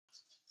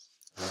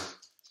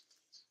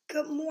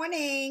Good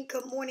morning,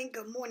 good morning,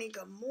 good morning,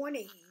 good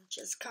morning.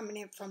 Just coming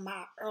in from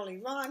my early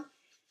run.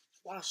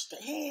 Wash the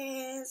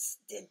hands,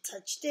 didn't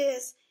touch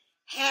this.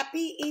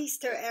 Happy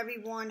Easter,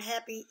 everyone.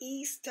 Happy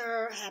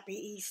Easter, happy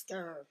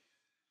Easter.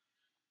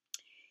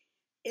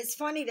 It's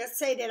funny to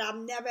say that I've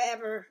never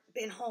ever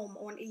been home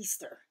on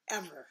Easter.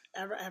 Ever,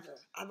 ever, ever.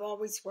 I've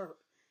always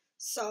worked.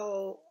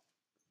 So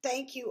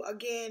thank you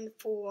again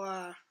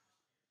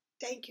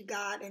thank you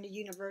God and the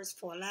universe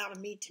for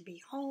allowing me to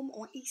be home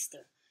on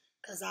Easter.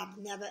 Because I've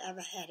never ever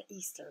had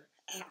Easter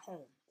at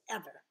home.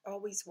 Ever.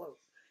 Always work.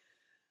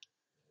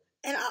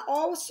 And I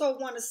also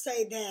want to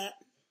say that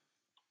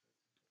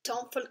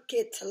don't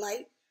forget to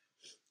like,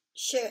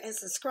 share, and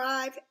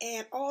subscribe.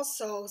 And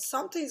also,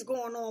 something's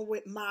going on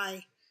with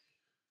my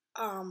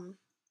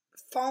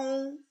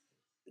phone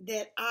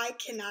that I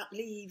cannot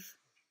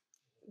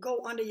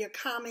go under your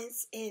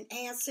comments and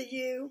answer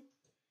you.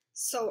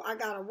 So I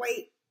got to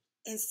wait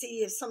and see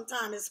if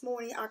sometime this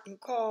morning I can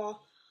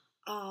call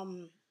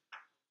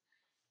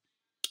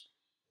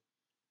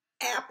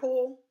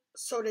Apple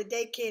so that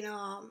they can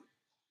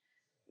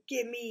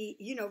give me,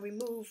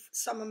 remove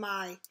some of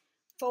my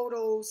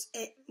photos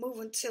and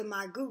move into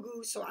my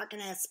Google so I can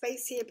have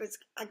space here. But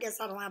I guess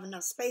I don't have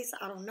enough space.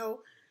 I don't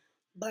know.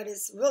 But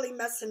it's really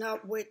messing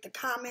up with the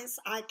comments.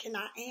 I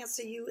cannot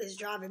answer you. It's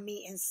driving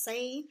me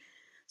insane.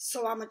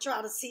 So I'm going to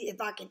try to see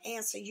if I can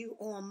answer you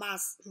on my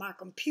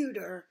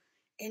computer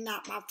and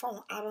not my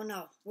phone. I don't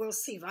know. We'll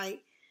see, right?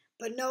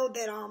 But know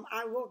that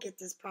I will get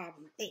this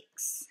problem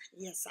fixed.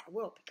 Yes, I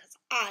will, because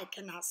I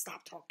cannot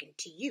stop talking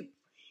to you.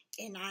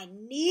 And I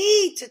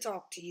need to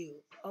talk to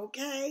you,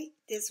 okay?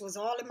 This was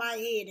all in my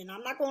head, and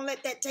I'm not going to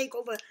let that take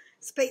over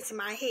space in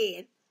my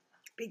head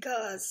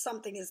because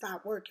something is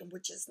not working,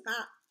 which is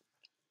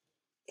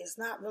it's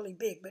not really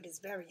big, but it's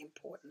very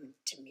important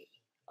to me,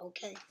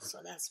 okay? So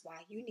that's why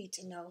you need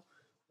to know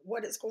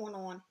what is going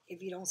on.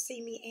 If you don't see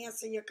me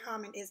answer your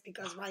comment, it's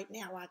because right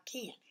now I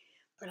can't.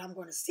 But I'm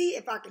going to see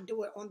if I can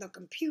do it on the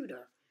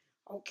computer,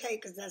 okay?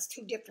 Because that's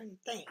two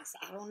different things.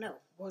 I don't know.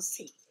 We'll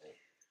see.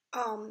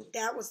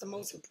 That was the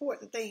most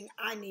important thing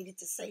I needed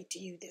to say to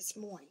you this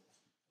morning.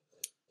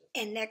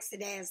 And next to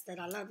that is that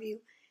I love you.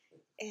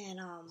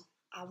 And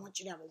I want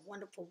you to have a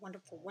wonderful,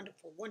 wonderful,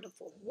 wonderful,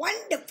 wonderful,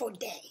 wonderful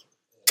day.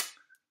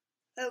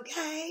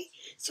 Okay?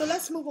 So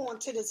let's move on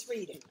to this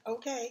reading,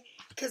 okay?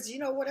 Because you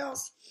know what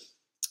else?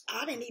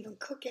 I didn't even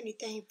cook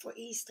anything for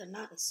Easter,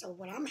 nothing. So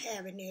what I'm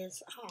having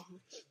is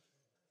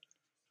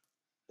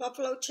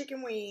buffalo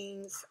chicken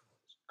wings,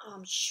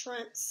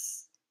 shrimp,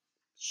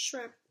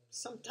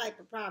 some type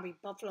of probably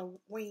buffalo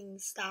wing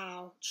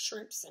style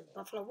shrimps and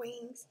buffalo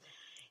wings.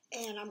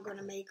 And I'm going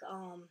to make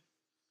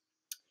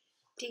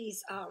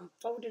these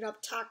folded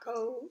up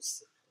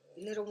tacos,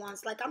 little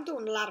ones. Like I'm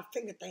doing a lot of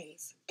finger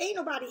things. Ain't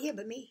nobody here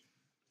but me.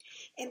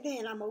 And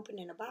then I'm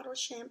opening a bottle of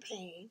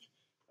champagne.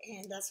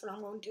 And that's what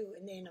I'm going to do.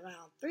 And then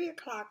around 3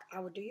 o'clock,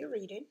 I will do your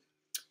reading.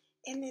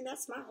 And then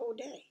that's my whole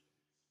day.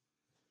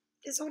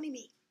 It's only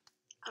me.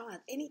 I don't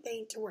have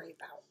anything to worry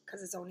about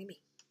because it's only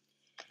me.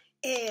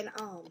 And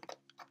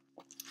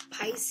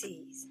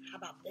Pisces, how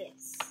about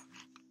this?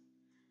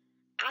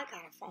 I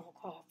got a phone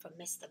call from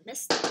the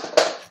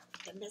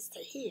Mr.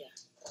 here.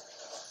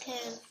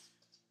 And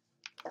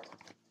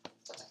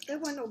it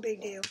wasn't no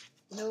big deal.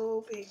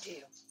 No big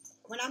deal.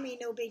 When I mean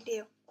no big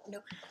deal,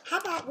 no. How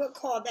about we'll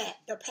call that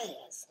the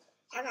past?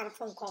 I got a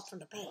phone call from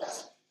the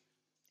past.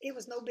 It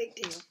was no big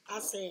deal. I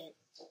said,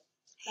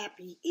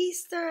 Happy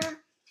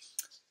Easter.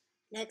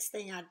 Next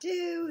thing I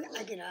do,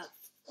 I get a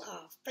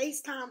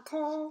FaceTime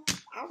call.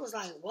 I was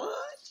like, what?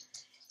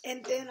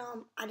 And then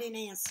I didn't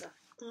answer.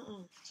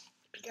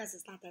 Because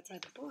it's not that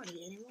type of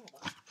party anymore.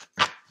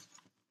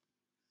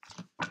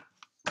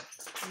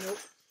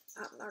 Nope.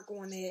 I'm not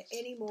going there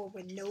anymore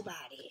with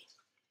nobody.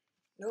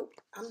 Nope.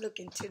 I'm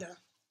looking to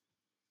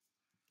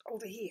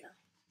over here.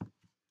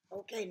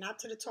 Okay, not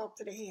to the talk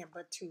to the hand,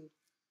 but to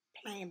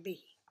plan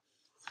B.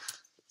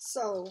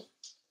 So,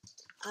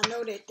 I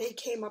know that they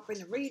came up in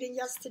the reading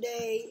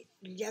yesterday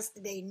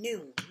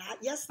noon.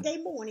 Not yesterday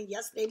morning.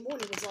 Yesterday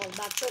morning was all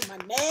about your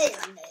money,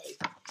 honey.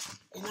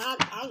 And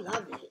I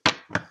love it.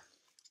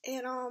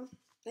 And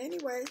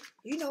anyway,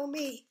 you know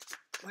me.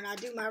 When I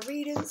do my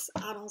readings,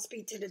 I don't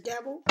speak to the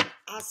devil.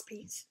 I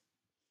speak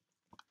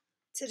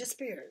to the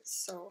spirits.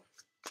 So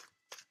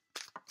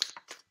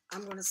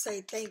I'm going to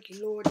say thank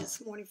you, Lord, this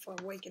morning for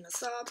waking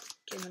us up,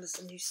 giving us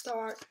a new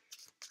start.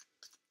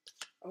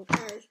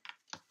 Okay?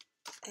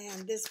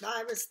 And this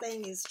virus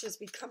thing is just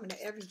becoming an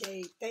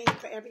everyday thing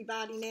for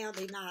everybody now.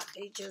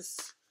 They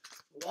just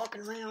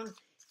walking around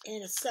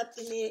and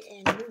accepting it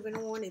and moving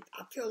on.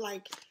 I feel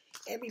like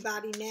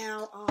everybody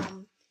now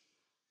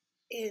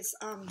is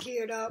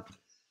geared up.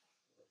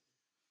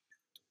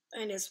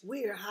 And it's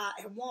weird how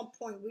at one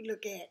point we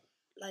look at,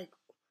 like,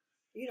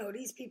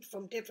 these people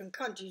from different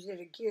countries that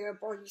are geared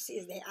up. All you see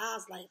is their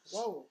eyes like,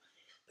 whoa.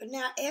 But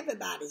now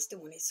everybody's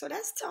doing it. So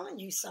that's telling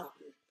you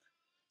something.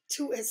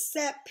 To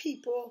accept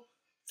people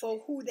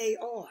for who they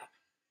are.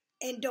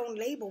 And don't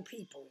label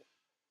people.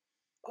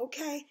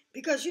 Okay?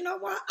 Because you know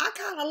what? I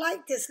kind of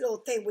like this little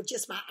thing with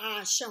just my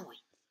eyes showing.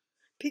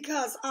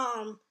 Because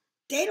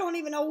they don't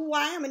even know who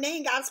I am, and they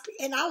ain't got to speak.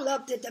 And I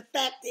love the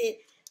fact that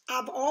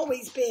I've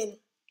always been,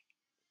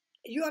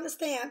 you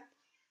understand,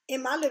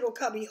 in my little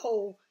cubby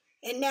hole,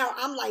 and now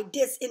I'm like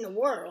this in the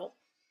world,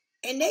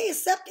 and they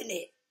accepting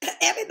it.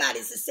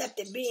 Everybody's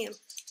accepting being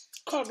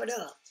covered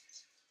up.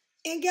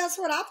 And guess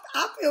what?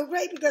 I feel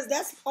great because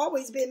that's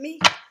always been me.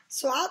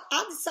 So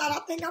I decided I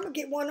think I'm gonna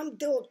get one of them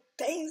little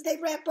things they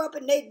wrap up,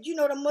 and they,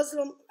 the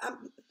Muslim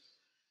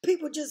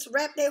people just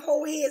wrap their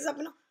whole heads up.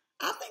 And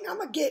I think I'm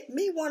gonna get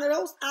me one of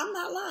those. I'm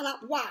not lying.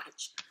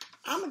 Watch.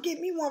 I'm gonna get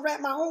me one, wrap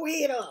my whole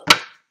head up.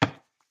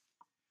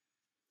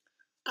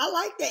 I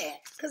like that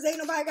because ain't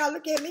nobody gotta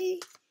look at me.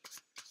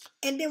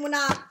 And then when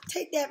I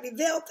take that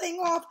reveal thing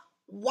off,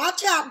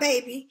 watch out,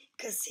 baby,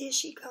 because here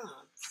she comes.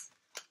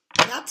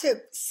 And I took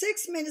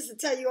 6 minutes to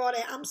tell you all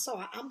that. I'm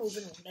sorry. I'm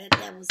moving on.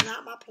 That was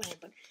not my plan.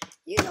 But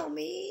you know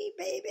me,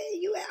 baby.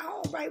 You at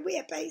home, right? We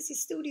at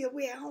Pisces Studio.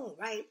 We at home,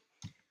 right?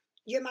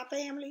 You're my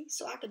family,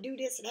 so I can do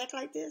this and act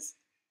like this.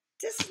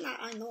 This is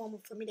not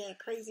unnormal for me to act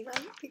crazy,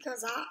 right?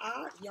 Because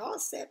y'all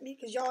accept me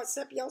because y'all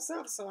accept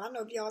yourself. So I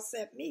know if y'all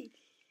accept me,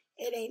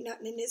 it ain't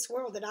nothing in this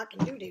world that I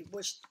can do that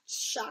would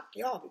shock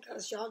y'all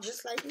because y'all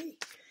just like me.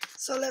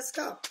 So let's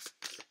go.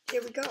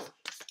 Here we go.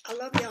 I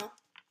love y'all.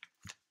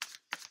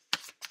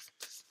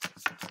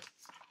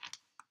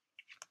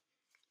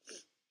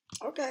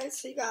 Okay,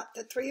 so you got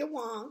the Three of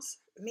Wands.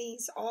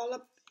 Means all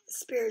of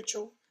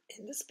spiritual,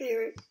 in the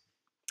spirit.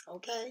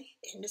 Okay,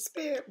 in the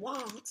spirit,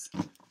 Wands.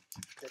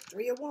 The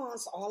Three of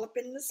Wands, all up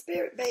in the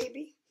spirit,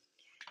 baby.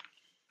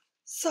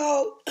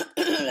 So,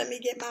 let me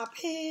get my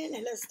pen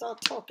and let's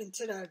start talking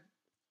to the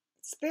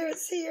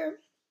spirits here.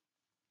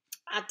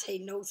 I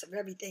take notes of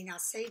everything I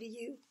say to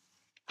you.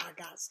 I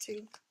got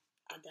to.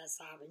 That's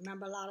how I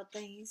remember a lot of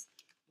things.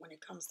 When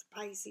it comes to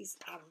Pisces,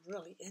 I'm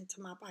really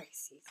into my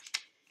Pisces.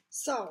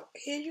 So,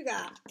 here you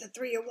got the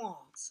Three of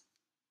Wands.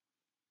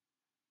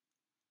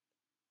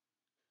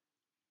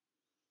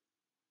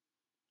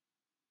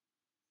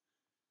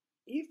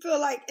 You feel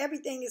like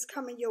everything is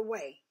coming your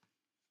way.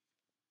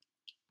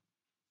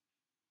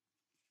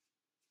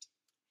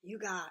 You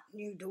got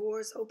new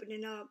doors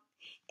opening up.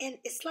 And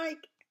it's like,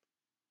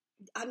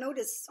 I know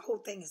this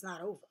whole thing is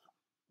not over,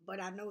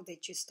 but I know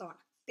that you're starting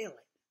to feel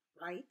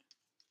it, right?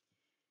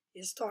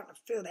 You're starting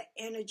to feel the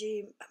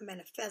energy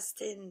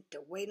manifesting,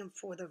 the waiting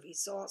for the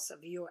results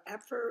of your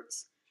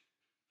efforts.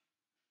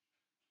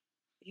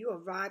 You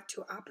arrive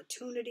to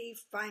opportunity,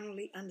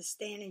 finally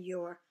understanding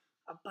your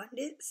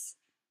abundance.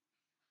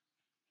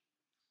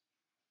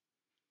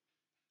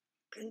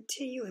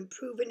 Continue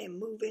improving and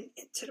moving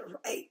into the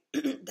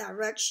right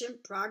direction,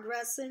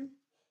 progressing.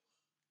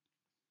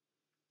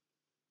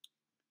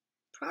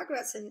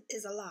 Progressing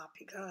is a lot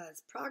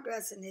because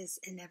progressing is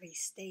in every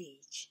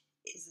stage.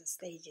 Is a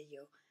stage of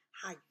your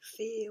how you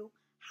feel,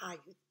 how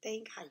you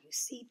think, how you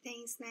see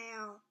things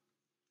now.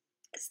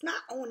 It's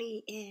not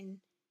only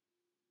in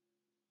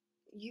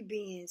you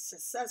being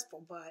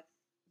successful, but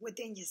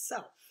within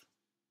yourself.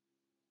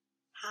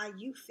 How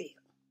you feel.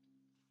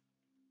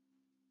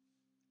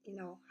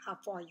 How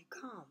far you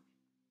come.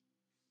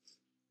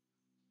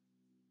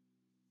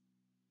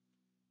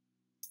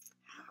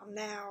 How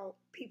now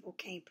people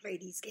can't play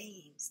these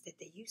games that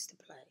they used to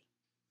play.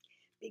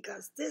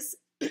 Because this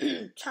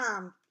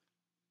time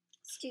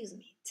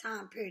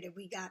period that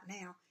we got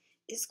now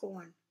is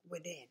going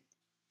within.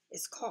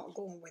 It's called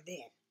going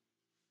within.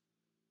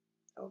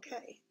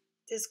 Okay?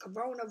 This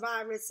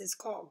coronavirus is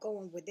called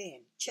going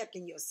within.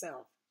 Checking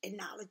yourself.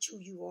 Acknowledge who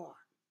you are.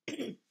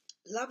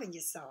 Loving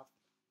yourself.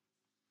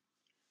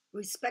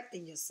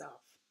 Respecting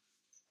yourself.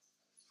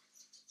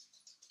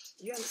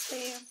 You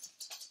understand?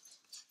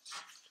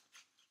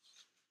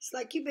 It's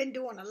like you've been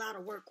doing a lot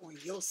of work on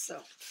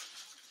yourself.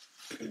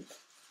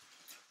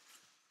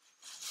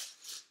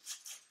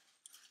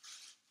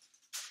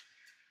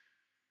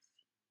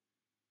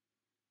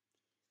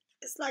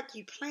 It's like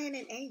you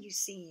planning and you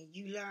seeing,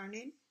 you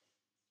learning.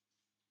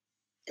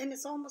 And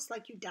it's almost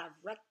like you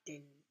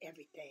directing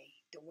everything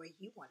the way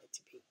you want it to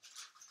be.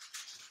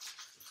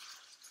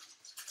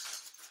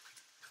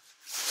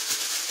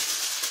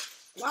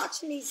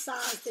 Watching these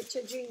signs that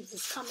your dreams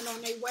is coming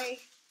on their way,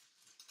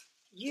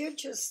 you're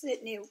just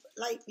sitting there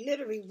like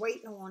literally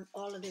waiting on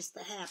all of this to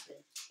happen.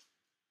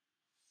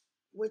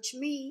 Which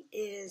me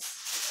is,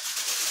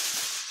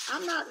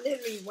 I'm not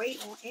literally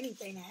waiting on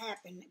anything to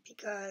happen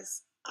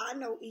because I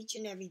know each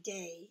and every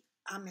day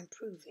I'm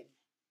improving.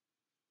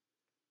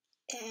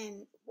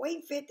 And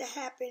waiting for it to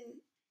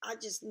happen, I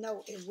just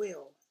know it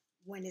will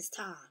when it's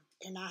time.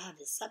 And I have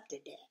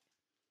accepted that.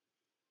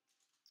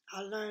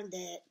 I learned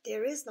that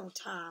there is no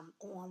time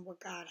on what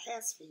God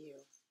has for you.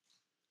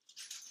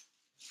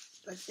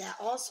 But that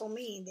also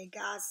means that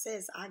God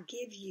says, I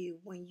give you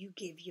when you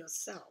give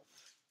yourself.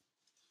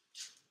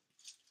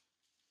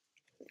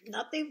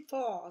 Nothing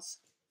falls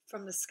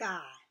from the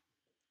sky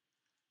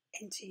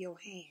into your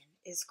hand.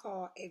 It's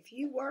called, if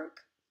you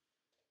work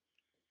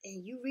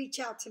and you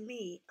reach out to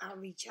me, I'll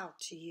reach out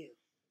to you.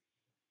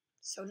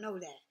 So know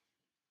that.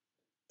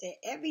 that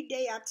every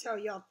day I tell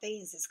y'all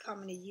things is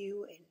coming to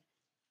you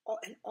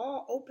and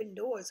all open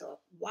doors are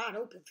wide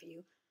open for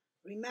you.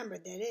 Remember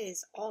that it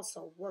is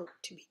also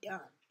work to be done.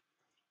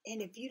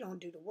 And if you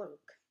don't do the work,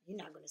 you're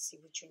not going to see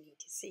what you need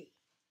to see.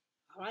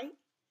 All right?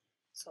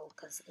 So,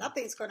 because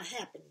nothing's going to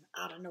happen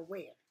out of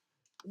nowhere.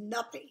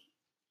 Nothing.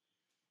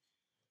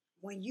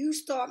 When you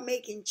start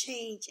making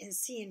change and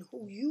seeing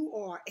who you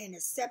are and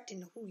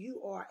accepting who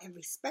you are and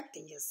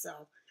respecting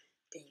yourself,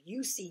 then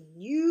you see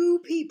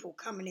new people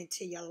coming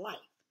into your life.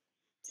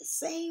 The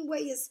same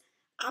way as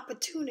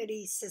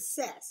opportunity,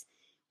 success.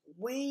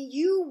 When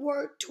you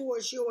work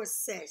towards your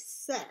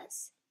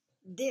success,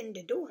 then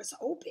the doors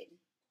open,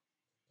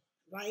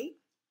 right?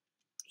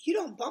 You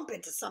don't bump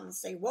into something and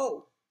say,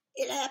 whoa,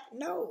 it happened.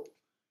 No,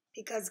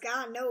 because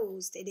God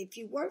knows that if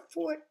you work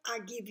for it, I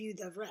give you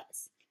the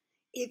rest.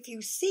 If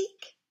you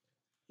seek,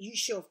 you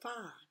shall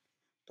find.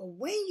 But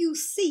when you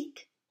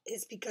seek,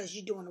 it's because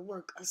you're doing the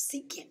work of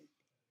seeking.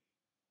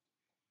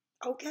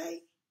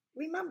 Okay?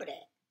 Remember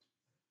that.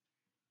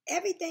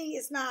 Everything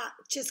is not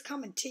just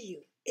coming to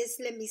you.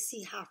 It's let me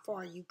see how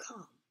far you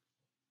come.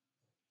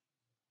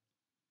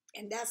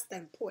 And that's the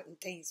important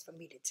things for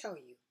me to tell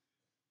you.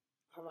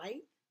 All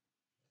right?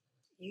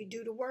 You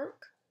do the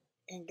work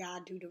and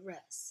God do the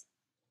rest.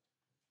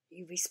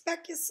 You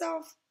respect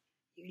yourself.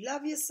 You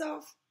love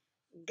yourself.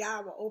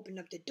 God will open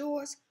up the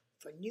doors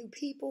for new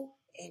people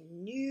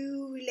and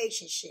new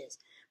relationships.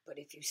 But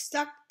if you're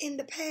stuck in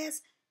the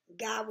past,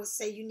 God will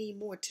say you need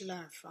more to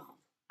learn from.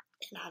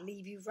 And I'll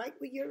leave you right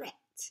where you're at.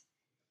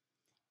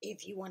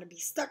 If you want to be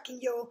stuck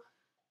in your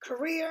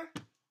career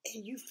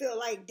and you feel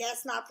like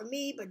that's not for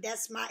me, but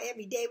that's my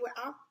everyday,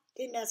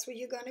 then that's where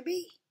you're going to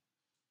be.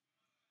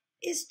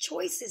 It's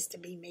choices to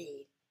be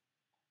made.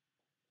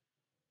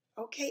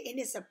 Okay? And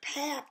it's a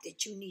path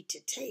that you need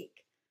to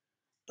take.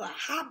 But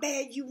how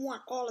bad you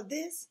want all of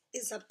this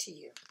is up to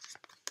you.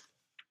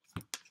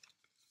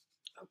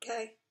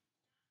 Okay?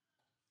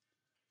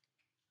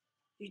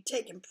 You're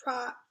taking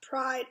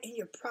pride in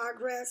your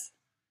progress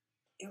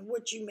and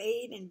what you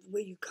made and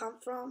where you come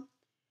from,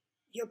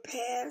 your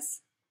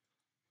past,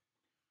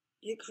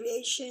 your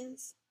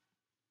creations.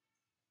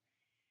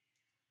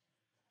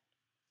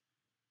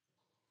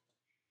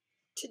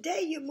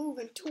 Today you're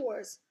moving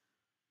towards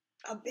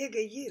a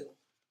bigger you.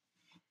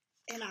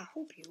 And I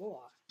hope you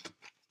are,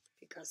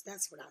 because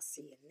that's what I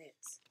see in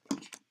this.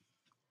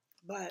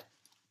 But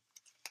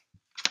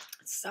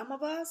some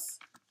of us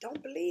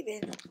don't believe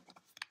in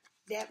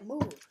that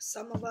move.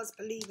 Some of us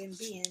believe in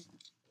being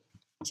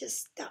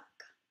just stuck.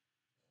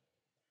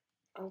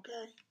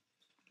 Okay?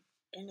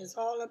 And it's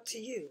all up to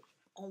you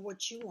on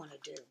what you want to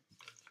do.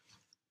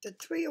 The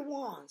Three of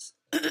Wands.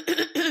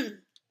 The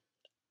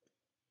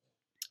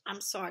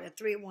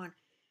Three of Wands.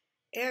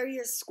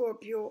 Aries,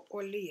 Scorpio,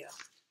 or Leo.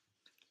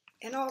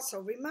 And also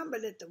remember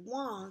that the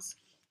wands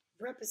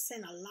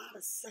represent a lot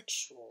of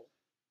sexual.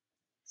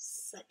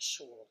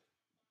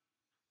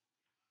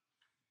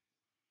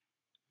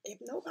 If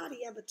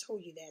nobody ever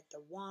told you that,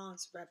 the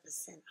wands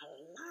represent a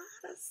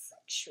lot of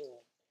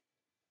sexual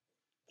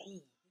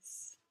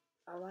things.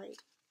 All right?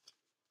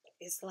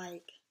 It's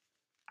like,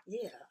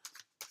 yeah.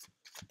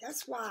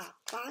 That's why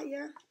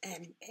fire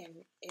and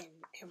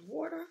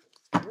water,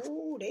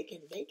 ooh, they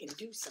can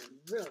do some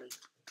really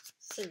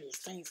serious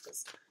things.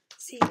 Because,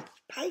 see,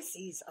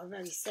 Pisces are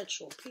very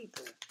sexual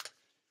people.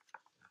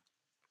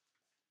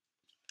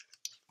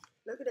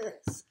 Look at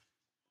this.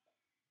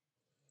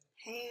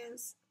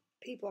 Hands,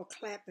 people are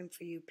clapping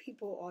for you.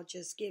 People are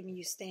just giving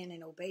you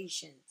standing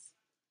ovations.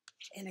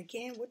 And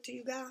again, what do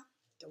you got?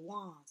 The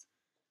wands.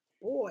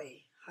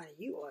 Boy, honey,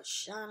 you are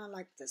shining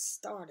like the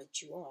star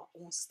that you are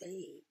on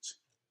stage.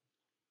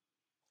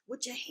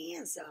 With your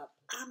hands up.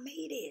 I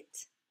made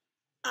it.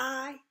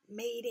 I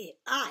made it.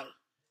 I,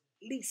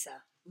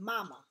 Lisa,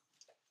 Mama,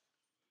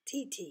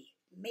 TT,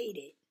 made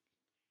it.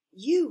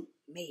 You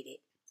made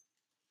it.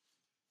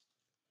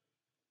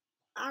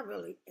 I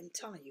really am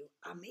telling you,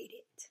 I made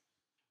it.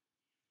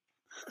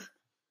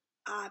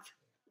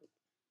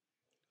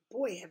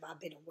 Boy, have I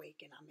been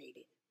awake and I made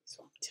it.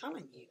 So I'm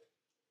telling you,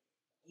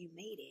 you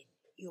made it.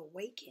 You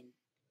awakened.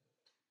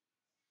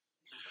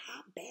 Now,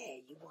 how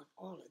bad you want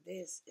all of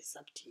this is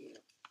up to you.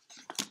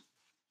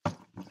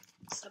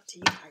 It's up to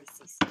you,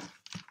 Pisces.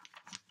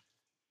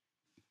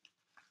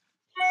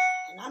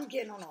 And I'm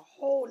getting on a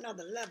whole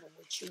nother level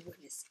with you when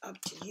it's up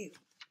to you.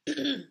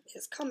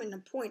 It's coming to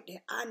the point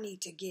that I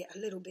need to get a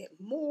little bit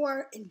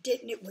more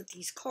indignant with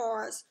these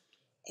cards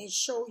and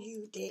show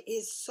you there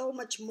is so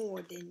much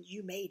more than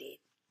you made it.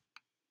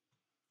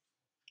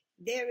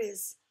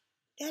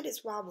 That is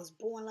why I was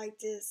born like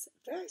this.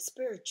 Very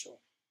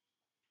spiritual.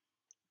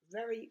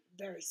 Very,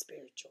 very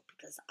spiritual.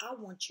 Because I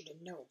want you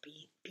to know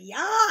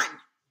beyond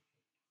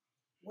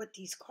what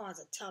these cards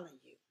are telling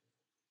you.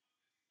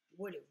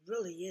 What it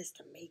really is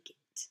to make it.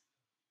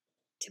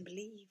 To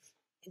believe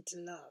and to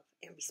love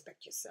and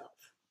respect yourself.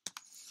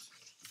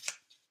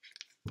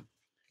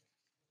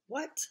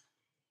 What?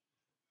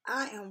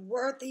 I am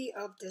worthy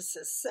of the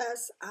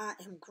success. I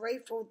am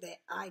grateful that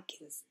I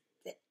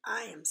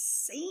am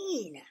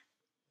seen.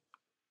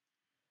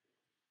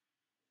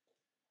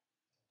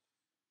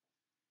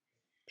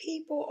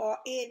 People are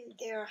in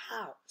their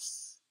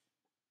house.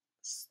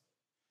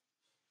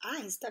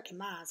 I ain't stuck in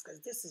mine because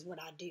this is what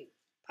I do.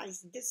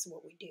 Pisces, this is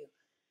what we do.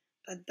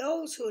 But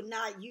those who are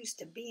not used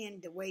to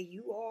being the way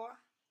you are,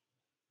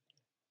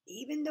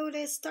 even though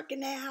they're stuck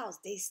in their house,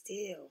 they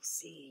still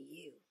seeing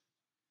you.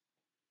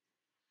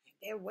 And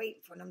they're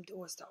waiting for them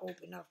doors to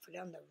open up for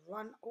them to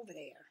run over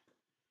there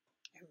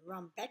and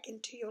run back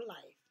into your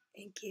life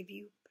and give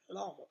you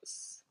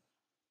applause.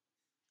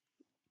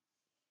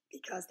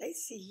 Because they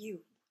see you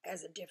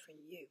as a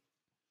different you.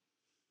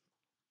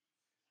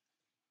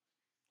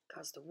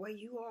 Because the way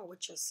you are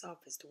with yourself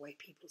is the way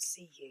people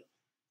see you.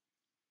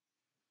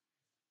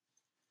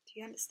 Do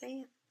you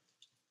understand?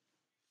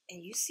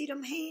 And you see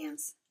them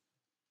hands?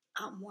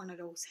 I'm one of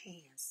those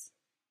hands.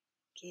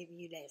 Giving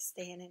you that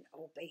standing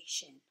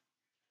ovation.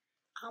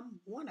 I'm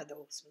one of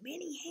those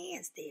many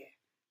hands there.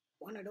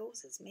 One of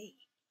those is me.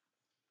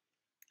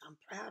 I'm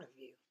proud of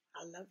you.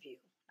 I love you.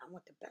 I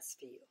want the best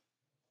for you.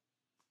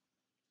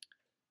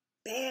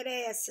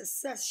 Badass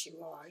success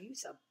you are.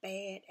 You's a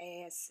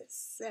badass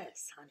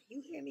success, honey.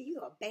 You hear me? You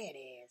a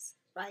badass,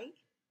 right?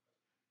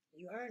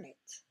 You earn it.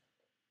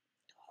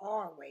 The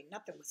hard way.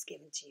 Nothing was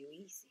given to you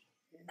easy.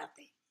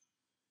 Nothing.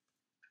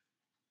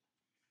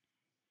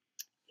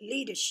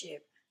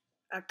 Leadership,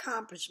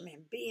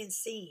 accomplishment, being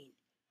seen.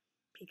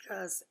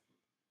 Because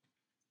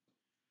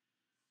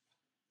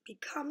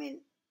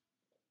becoming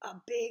a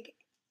big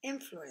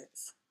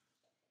influence,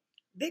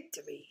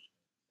 victory,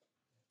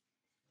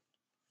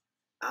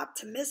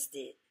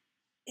 optimistic,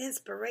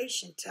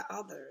 inspiration to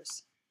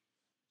others.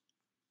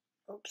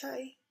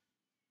 Okay?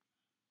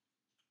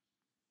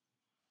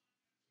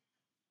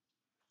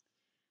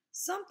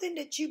 Something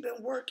that you've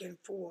been working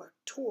for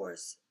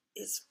towards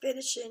is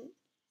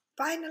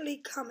finally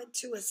coming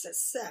to a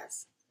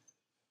success.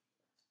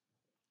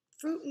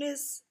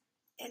 Fruitness,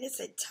 and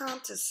it's a time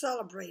to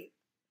celebrate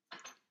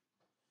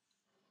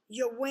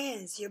your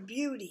wins, your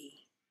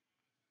beauty.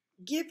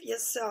 Give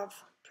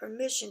yourself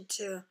permission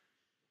to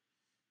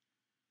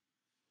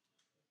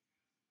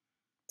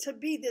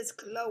be this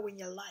glow in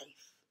your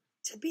life,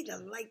 to be the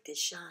light that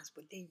shines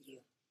within you,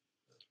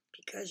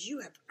 because you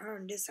have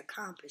earned this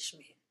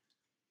accomplishment.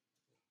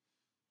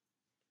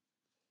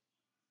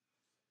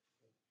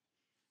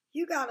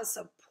 You got a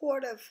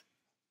supportive,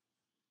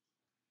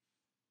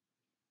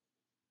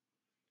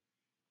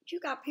 you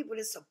got people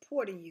that's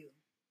supporting you,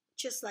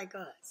 just like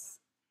us,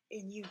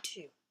 and you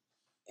too.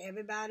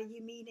 Everybody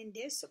you meet, and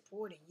they're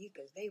supporting you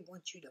because they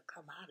want you to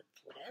come out of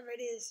whatever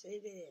it is,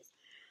 it is.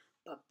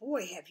 But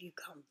boy, have you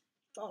come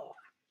far.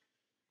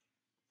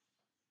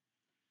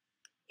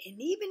 And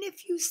even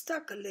if you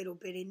stuck a little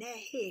bit in that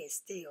head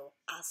still,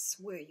 I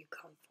swear you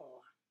come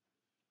far.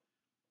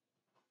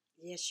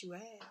 Yes, you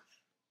have.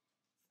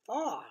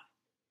 Far.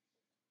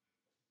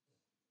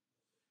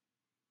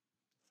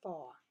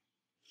 Far.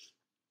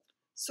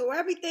 So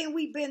everything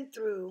we've been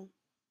through,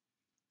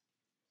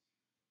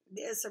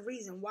 there's a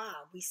reason why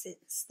we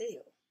sitting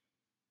still.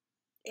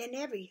 In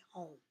every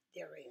home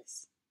there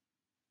is.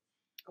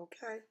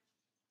 Okay?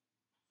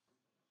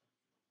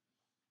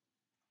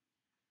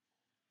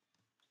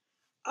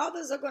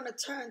 Others are going to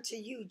turn to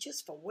you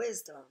just for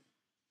wisdom.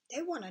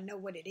 They want to know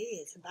what it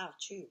is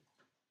about you.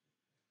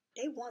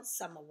 They want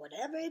some of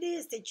whatever it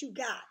is that you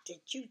got,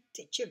 that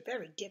you're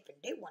very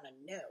different. They want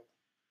to know.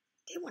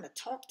 They want to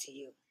talk to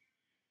you.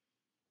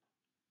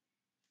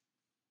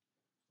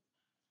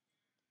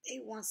 They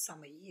want some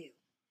of you.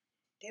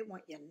 They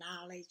want your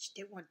knowledge.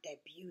 They want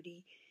that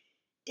beauty.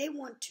 They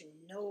want to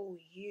know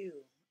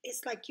you.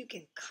 It's like you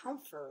can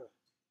comfort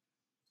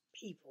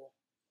people.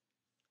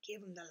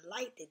 Give them the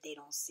light that they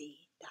don't see,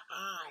 the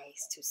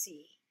eyes to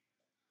see.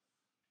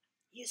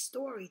 Your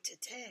story to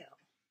tell.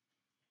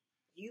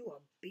 You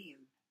are being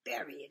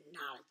very in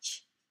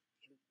knowledge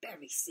and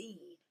very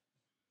seen.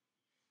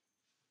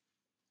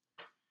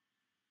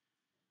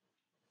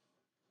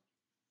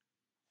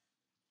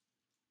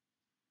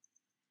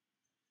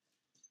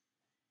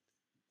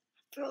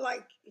 I feel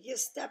like you're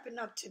stepping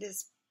up to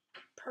this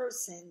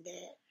person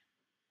that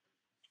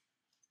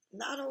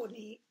not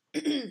only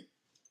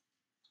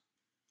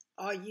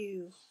are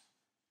you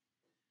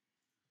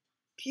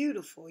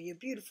beautiful, you're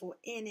beautiful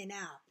in and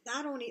out.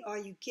 Not only are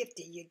you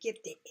gifted, you're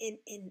gifted in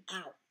and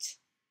out.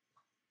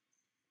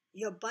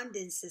 Your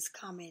abundance is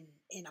coming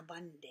in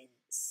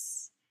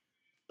abundance.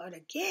 But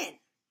again,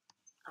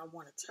 I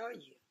want to tell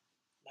you,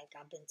 like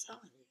I've been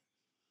telling you,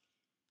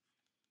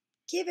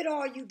 give it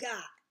all you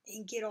got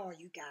and get all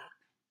you got.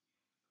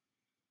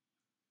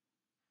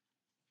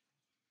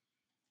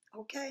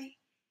 Okay?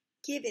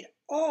 Give it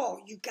all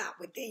you got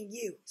within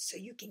you so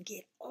you can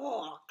get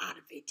all out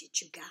of it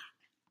that you got.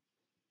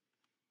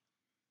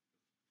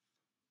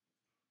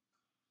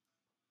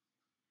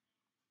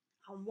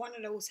 I'm one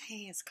of those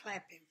hands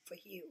clapping for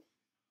you.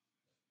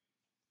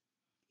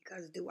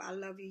 Because do I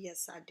love you?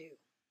 Yes, I do.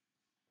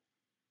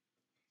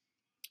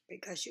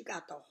 Because you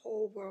got the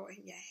whole world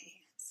in your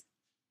hands.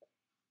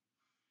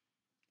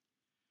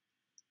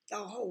 The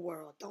whole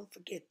world. Don't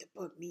forget to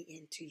put me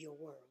into your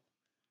world.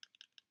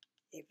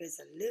 If there's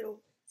a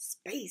little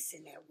space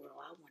in that world,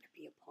 I want to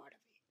be a part of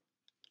it.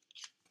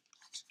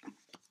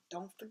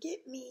 Don't forget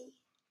me.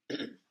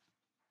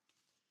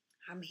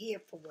 I'm here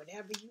for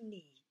whatever you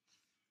need.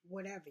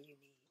 Whatever you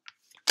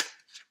need.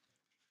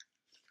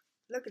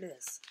 Look at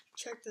this.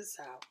 Check this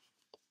out.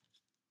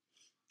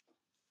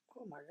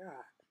 Oh my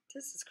God.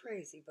 This is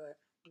crazy, but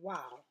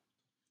wow.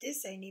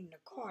 This ain't even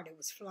a car that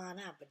was flying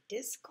out, but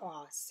this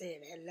car said,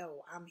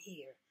 hello, I'm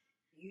here.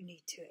 You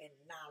need to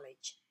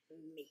acknowledge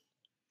me.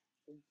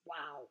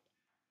 Wow.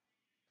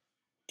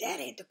 That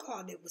ain't the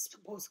car that was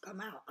supposed to come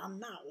out. I'm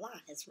not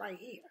lying. It's right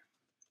here.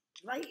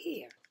 Right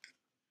here.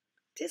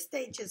 This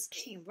thing just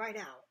came right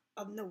out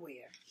of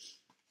nowhere.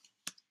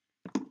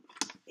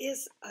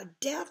 It's a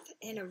death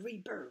and a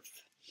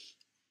rebirth.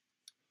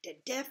 The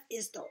death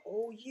is the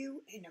old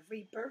you, and the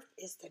rebirth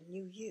is the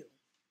new you.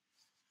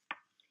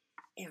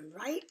 And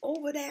right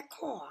over that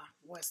car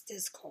was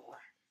this car.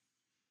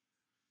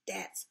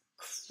 That's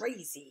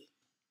crazy.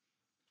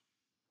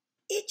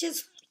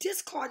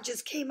 This car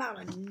just came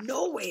out of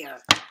nowhere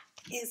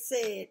and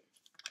said,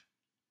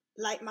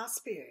 like my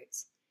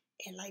spirits.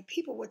 And like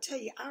people will tell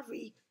you, I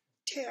read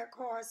tarot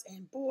cards,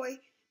 and boy,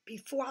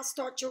 before I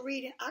start your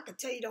reading, I can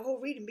tell you the whole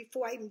reading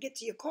before I even get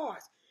to your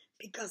cards,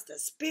 because the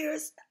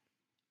spirits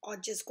are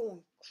just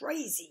going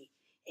crazy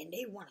and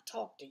they want to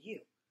talk to you.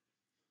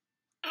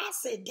 I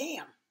said,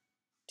 damn,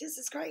 this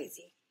is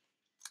crazy.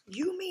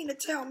 You mean to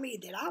tell me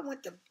that I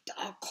went to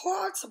a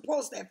car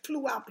supposed that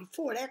flew out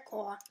before that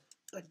car,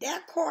 but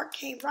that car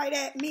came right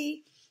at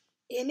me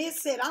and it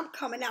said I'm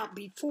coming out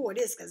before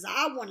this because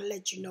I want to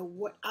let you know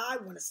what I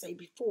want to say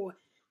before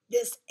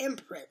this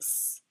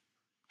Empress.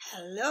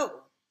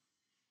 Hello.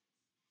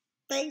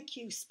 Thank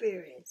you,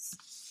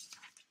 spirits.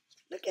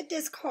 Look at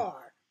this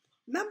card.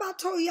 Remember I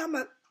told you I'm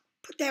going to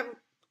put that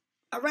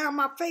around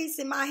my face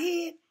and my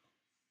head?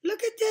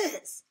 Look at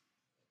this.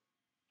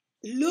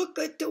 Look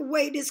at the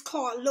way this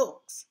card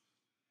looks.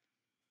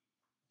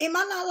 Am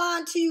I not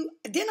lying to you?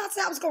 Didn't I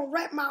say I was going to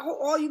wrap my whole,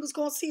 all you was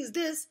going to see is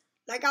this?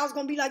 Like I was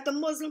going to be like the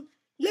Muslim?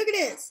 Look at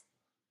this.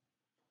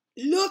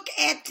 Look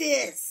at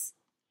this.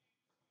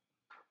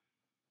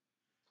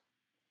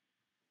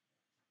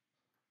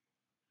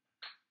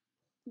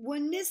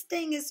 When this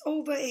thing is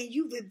over and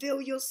you reveal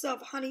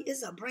yourself, honey,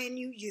 it's a brand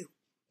new you.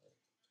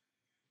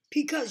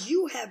 Because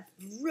you have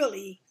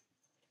really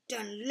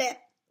done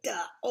left the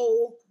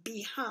old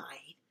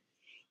behind.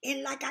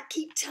 And like I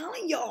keep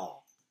telling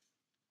y'all,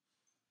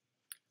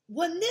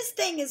 when this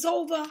thing is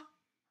over,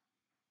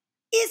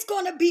 it's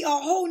going to be a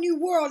whole new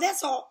world.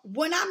 That's all.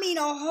 When I mean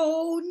a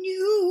whole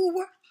new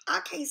world,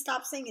 I can't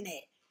stop singing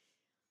that.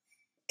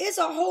 It's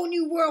a whole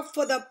new world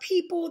for the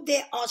people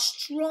that are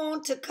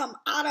strong to come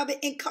out of it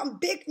and come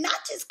big, not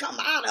just come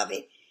out of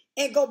it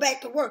and go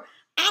back to work.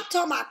 I'm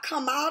talking about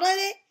come out of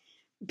it,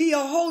 be a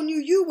whole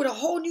new you with a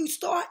whole new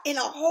start and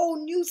a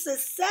whole new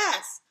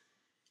success.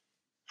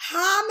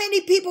 How many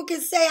people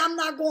can say I'm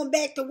not going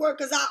back to work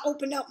because I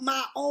opened up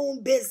my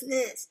own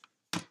business?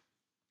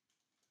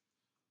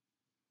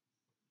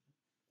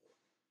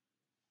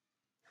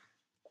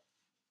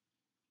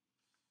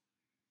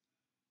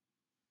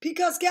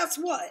 Because guess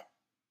what?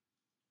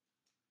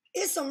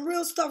 It's some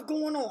real stuff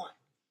going on.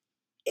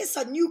 It's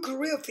a new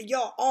career for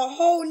y'all. A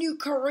whole new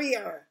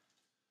career.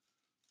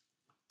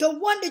 The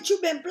one that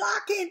you've been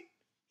blocking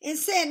and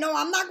saying, no,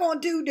 I'm not going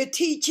to do the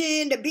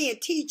teaching, the being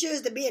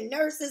teachers, the being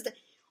nurses,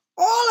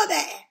 all of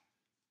that.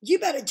 You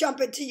better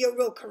jump into your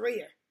real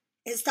career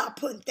and stop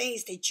putting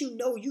things that you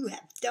know you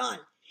have done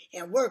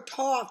and worked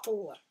hard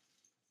for.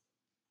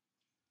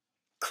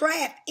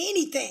 Craft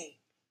anything.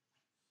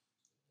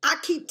 I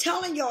keep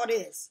telling y'all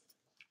this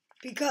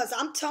because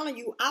I'm telling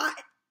you,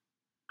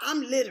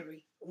 I'm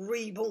literally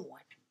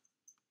reborn.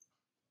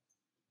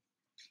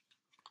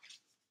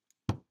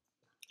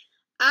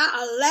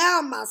 I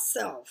allow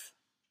myself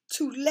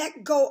to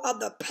let go of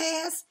the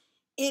past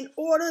in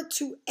order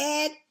to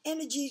add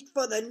energy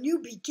for the new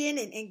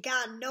beginning. And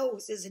God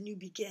knows there's a new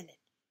beginning.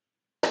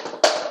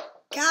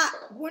 God,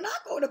 when I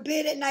go to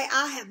bed at night,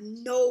 I have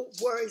no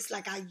worries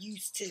like I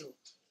used to.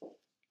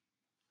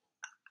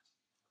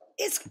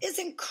 It's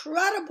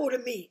incredible to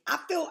me. I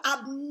feel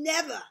I've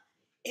never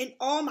in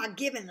all my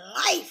given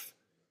life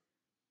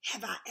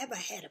have I ever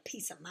had a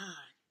peace of mind.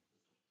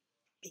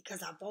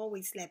 Because I've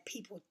always let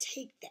people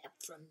take that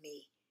from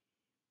me.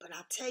 But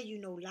I tell you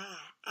no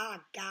lie, I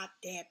got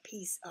that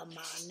peace of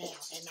mind now.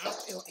 And I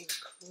feel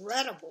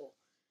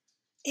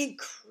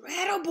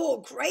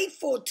incredible,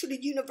 grateful to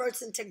the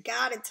universe and to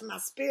God and to my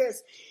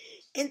spirits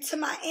and to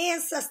my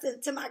ancestors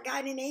and to my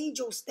guiding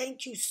angels.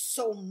 Thank you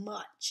so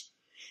much.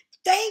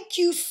 Thank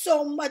you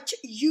so much,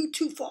 you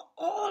two, for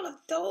all of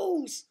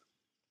those.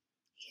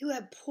 You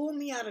have pulled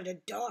me out of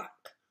the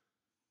dark.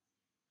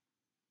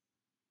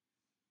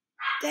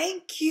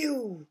 Thank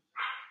you.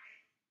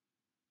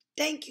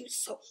 Thank you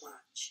so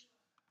much.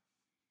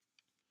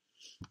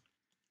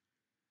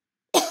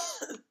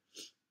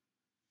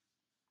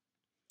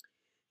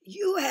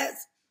 You have,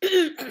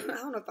 I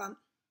don't know if I'm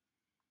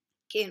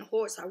getting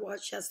hoarse, I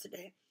was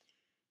yesterday.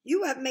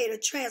 You have made a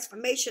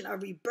transformation, a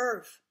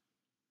rebirth,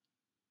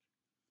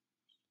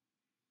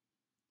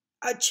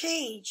 a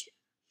change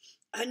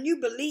a new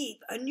belief,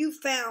 a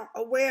newfound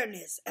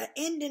awareness, an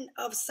ending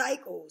of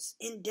cycles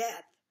in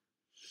death.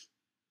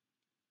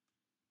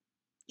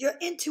 Your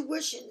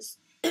intuitions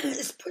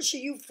is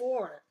pushing you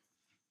forward.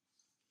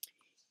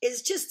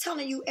 It's just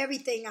telling you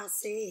everything I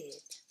said.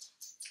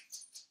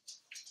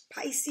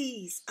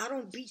 Pisces, I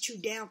don't beat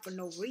you down for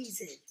no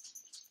reason.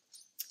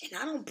 And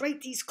I don't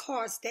break these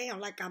cards down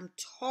like I'm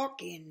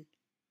talking.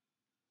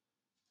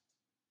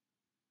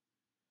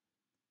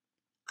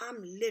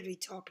 I'm literally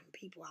talking to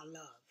people I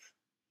love.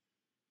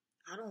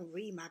 I don't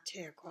read my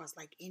tarot cards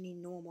like any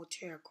normal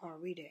tarot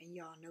card reader, and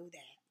y'all know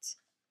that.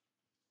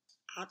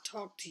 I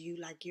talk to you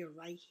like you're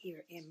right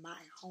here in my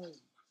home.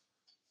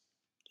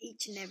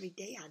 Each and every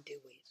day I do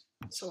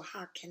it. So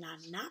how can I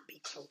not be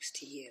close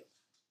to you?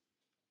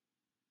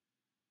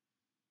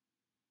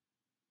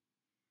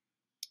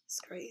 It's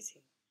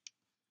crazy.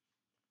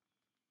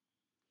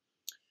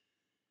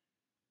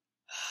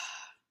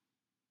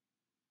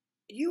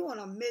 You on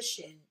a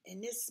mission,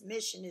 and this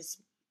mission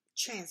is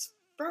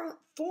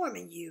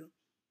transforming you.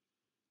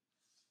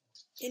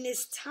 And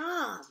it's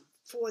time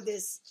for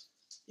this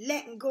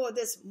letting go of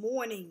this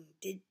mourning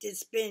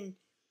that's been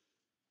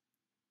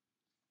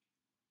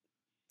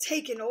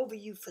taking over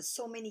you for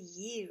so many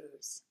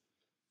years.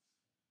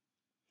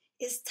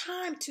 It's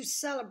time to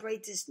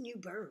celebrate this new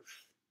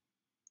birth,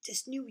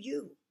 this new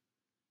you.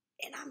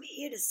 And I'm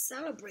here to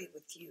celebrate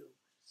with you.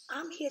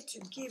 I'm here to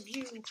give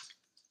you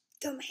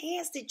them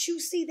hands that you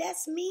see.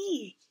 That's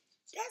me.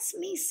 That's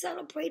me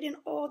celebrating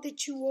all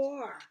that you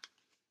are.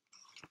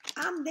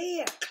 I'm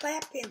there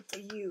clapping for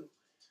you.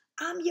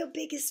 I'm your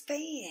biggest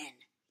fan.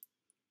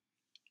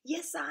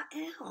 Yes, I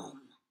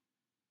am.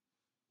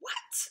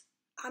 What?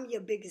 I'm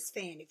your biggest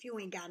fan. If you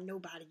ain't got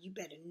nobody, you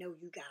better know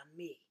you got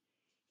me.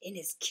 And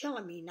it's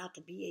killing me not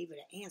to be able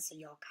to answer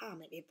your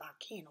comment if I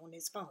can on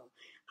this phone.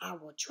 I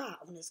will try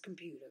on this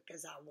computer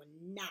because I will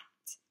not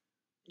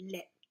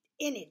let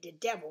the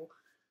devil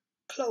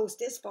close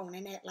this phone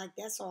and act like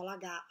that's all I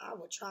got. I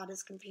will try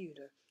this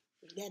computer.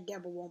 That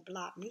devil won't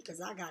block me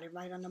because I got it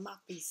right under my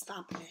feet,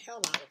 stomping the hell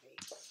out of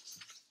it.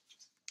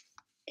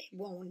 It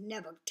won't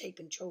never take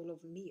control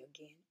over me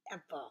again,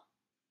 ever.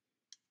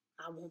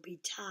 I won't be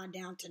tied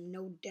down to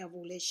no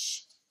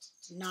devilish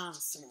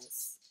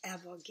nonsense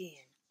ever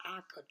again.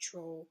 I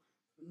control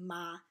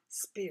my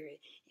spirit.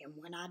 And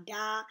when I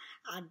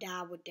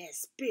die with that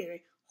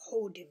spirit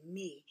holding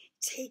me,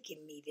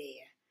 taking me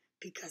there.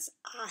 Because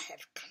I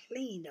have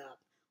cleaned up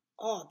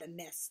all the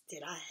mess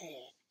that I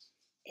had.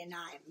 And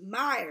I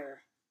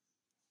admire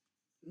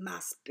my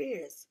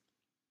spirits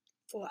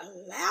for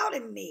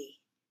allowing me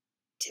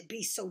to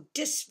be so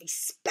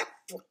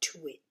disrespectful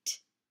to it.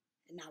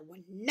 And I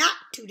will not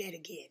do that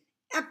again,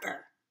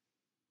 ever.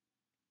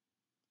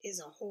 There's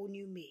a whole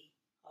new me,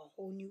 a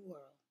whole new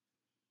world.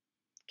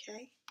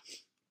 Okay?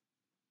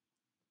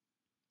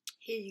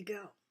 Here you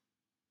go.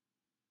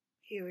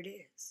 Here it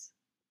is.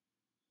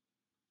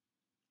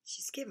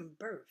 She's giving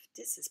birth.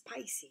 This is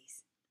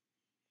Pisces.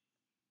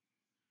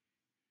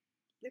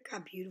 Look how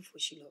beautiful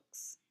she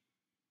looks.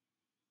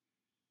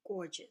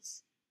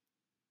 Gorgeous.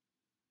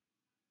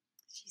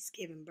 She's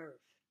giving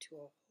birth to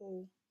a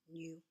whole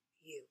new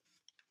you.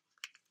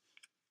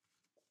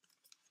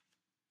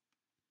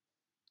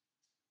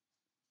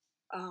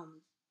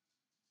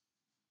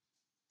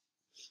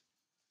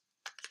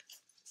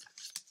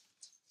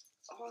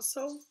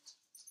 Also,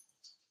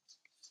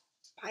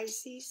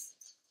 Pisces,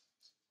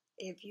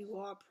 if you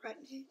are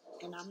pregnant,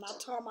 and I'm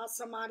not talking about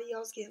somebody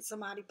else getting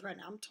somebody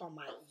pregnant, I'm talking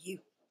about you.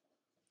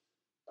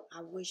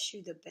 I wish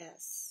you the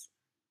best.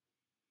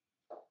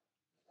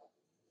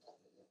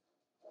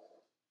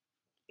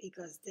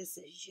 Because this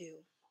is you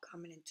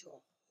coming into a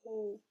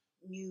whole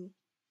new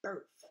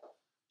birth.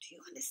 Do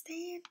you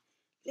understand?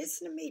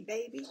 Listen to me,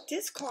 baby.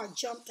 This card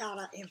jumped out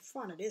in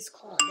front of this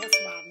card. That's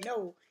why I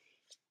know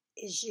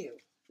it's you.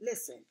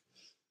 Listen.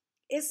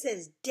 It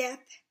says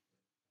death,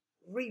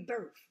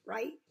 rebirth,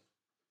 right?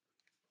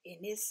 And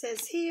it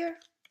says here,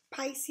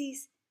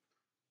 Pisces,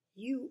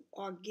 you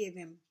are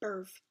giving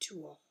birth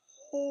to a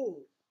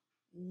whole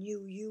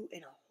new you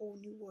in a whole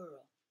new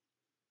world.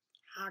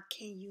 How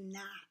can you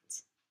not?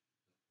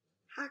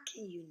 How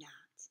can you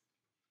not?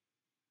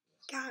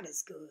 God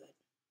is good.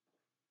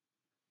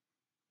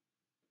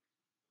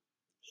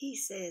 He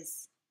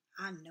says,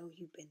 I know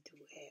you've been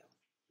through hell.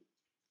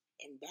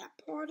 And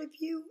that part of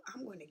you,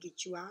 I'm going to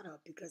get you out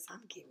of because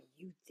I'm giving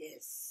you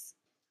this.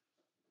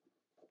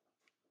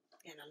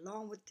 And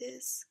along with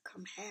this,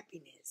 come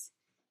happiness.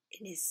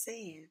 And it's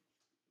saying,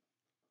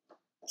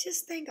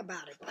 just think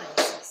about it,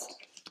 Pisces.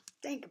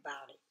 Think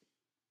about it.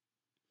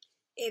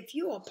 If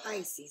you're a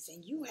Pisces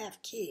and you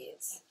have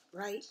kids,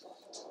 right?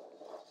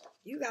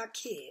 You got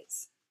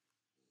kids.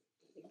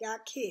 You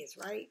got kids,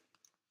 right?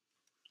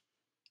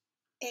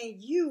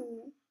 And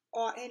you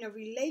are in a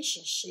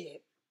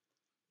relationship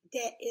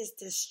that is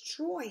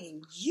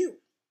destroying you,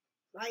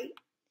 right?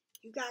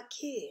 You got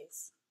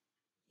kids.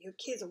 Your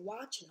kids are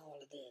watching all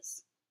of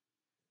this.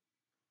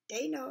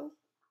 They know.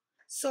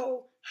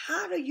 So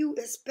how do you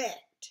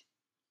expect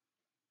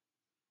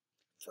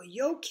for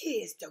your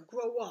kids to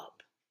grow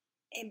up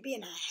and be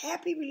in a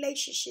happy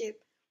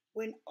relationship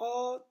when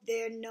all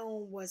there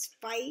known was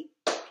fight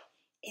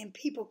and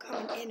people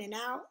coming in and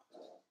out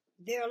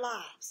their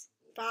lives.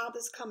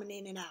 Fathers coming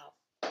in and out.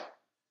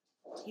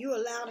 You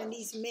allowing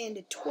these men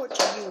to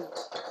torture you,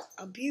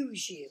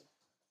 abuse you.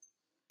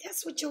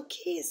 That's what your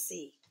kids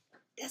see.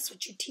 That's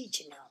what you're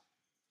teaching them.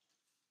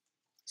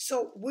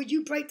 So will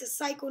you break the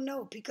cycle?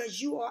 No,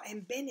 because you are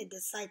embedding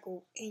the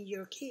cycle in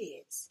your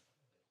kids.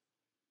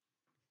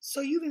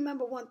 So you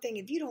remember one thing,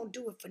 if you don't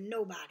do it for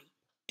nobody,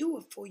 do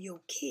it for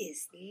your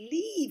kids.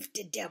 Leave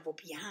the devil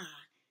behind.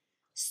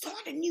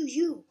 Start a new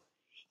you.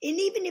 And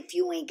even if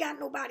you ain't got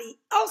nobody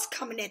else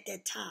coming at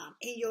that time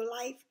in your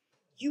life,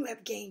 you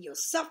have gained your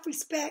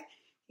self-respect,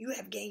 you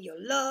have gained your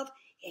love,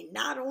 and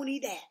not only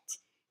that,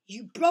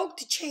 you broke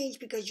the change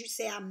because you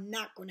say, I'm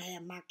not going to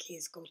have my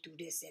kids go through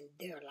this in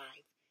their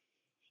life.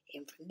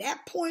 And from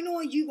that point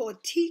on, you're going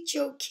to teach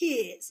your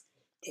kids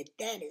that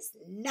that is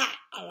not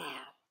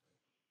allowed.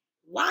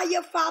 Why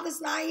your father's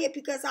not here?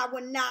 Because I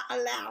will not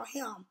allow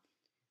him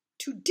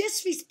to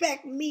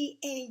disrespect me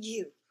and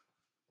you.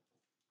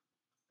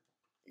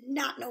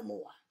 Not no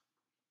more.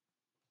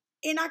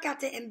 And I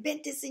got to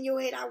invent this in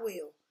your head, I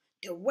will.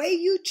 The way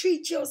you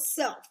treat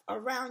yourself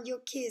around your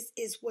kids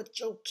is what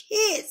your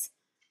kids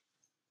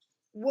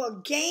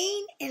will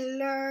gain and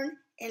learn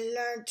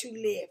to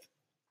live.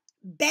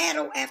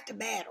 Battle after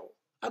battle.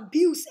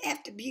 Abuse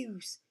after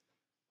abuse.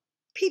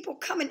 People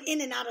coming in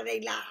and out of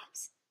their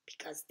lives.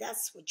 Because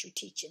that's what you're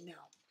teaching them.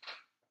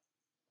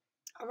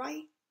 All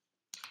right?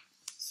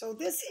 So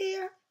this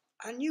here,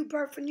 a new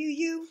birth, a new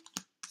you.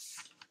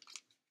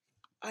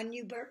 A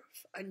new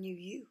birth, a new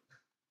you.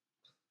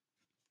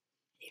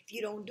 If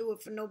you don't do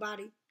it for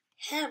nobody,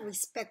 have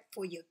respect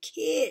for your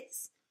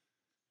kids.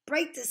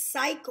 Break the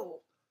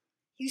cycle.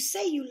 You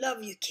say you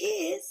love your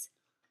kids.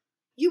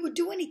 You would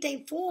do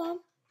anything for them.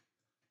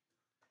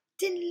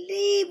 Then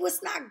leave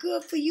what's not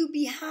good for you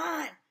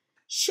behind.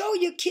 Show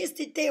your kids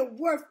that they're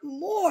worth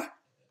more.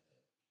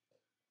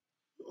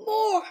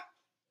 More.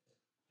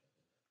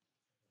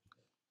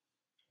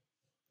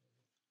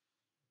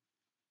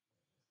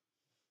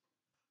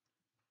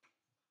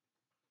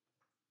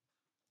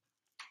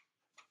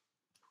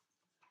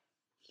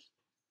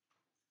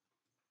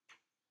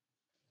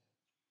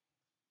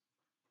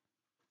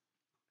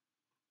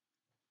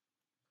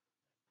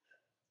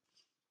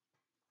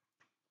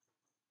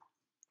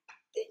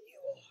 Than you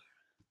are.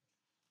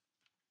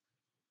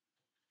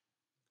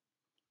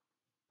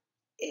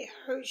 It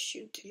hurts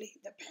you to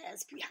leave the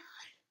past behind.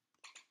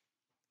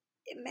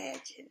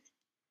 Imagine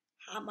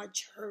how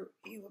much hurt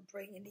you will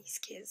bring in these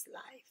kids'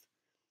 life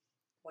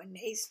when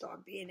they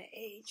start being an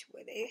age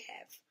where they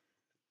have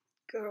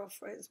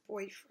girlfriends,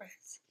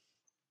 boyfriends.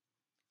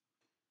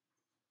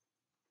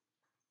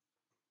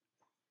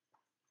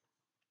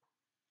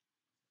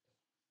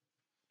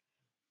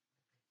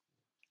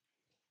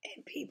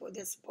 And people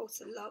that's supposed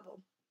to love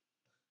them.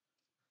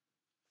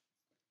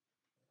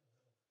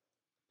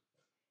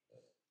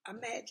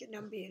 Imagine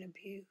them being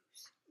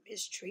abused,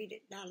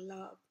 mistreated, not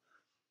loved,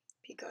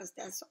 because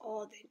that's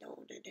all they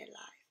know in their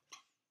life.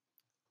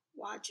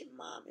 Watching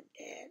mom and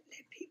dad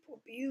let people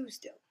abuse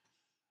them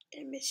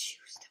and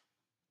misuse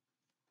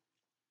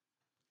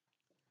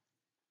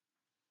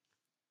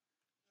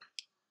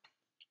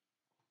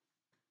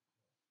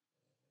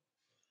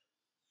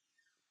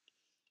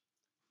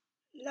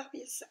them. Love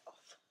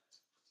yourself.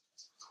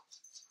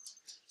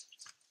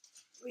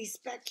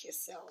 Respect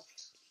yourself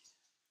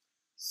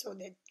so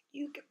that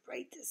you can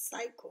break the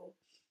cycle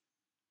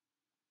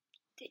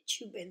that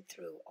you've been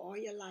through all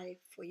your life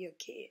for your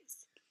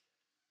kids.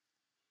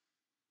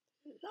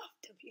 Love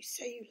them. You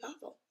say you love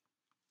them.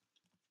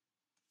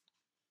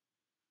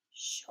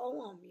 Show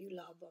them you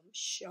love them.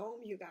 Show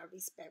them you got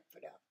respect for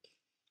them.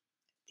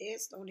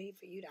 There's no need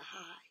for you to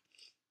hide.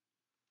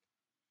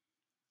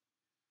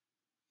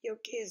 Your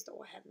kids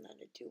don't have nothing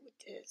to do with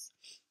this.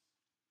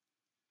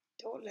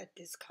 Don't let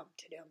this come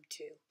to them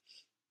too.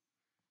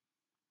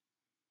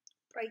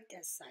 Break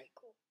that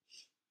cycle.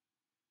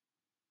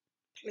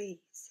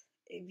 Please,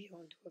 if you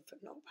don't do it for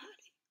nobody,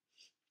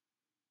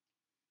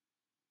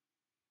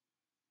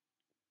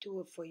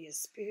 do it for your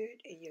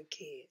spirit and your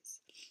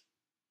kids.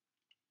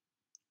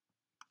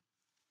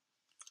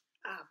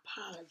 I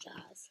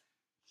apologize.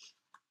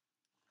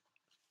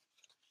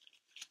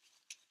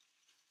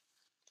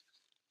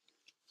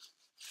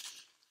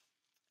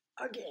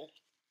 Again.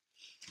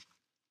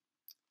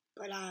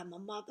 But I'm a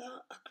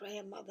mother, a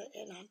grandmother,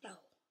 and I know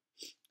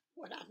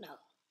what I know.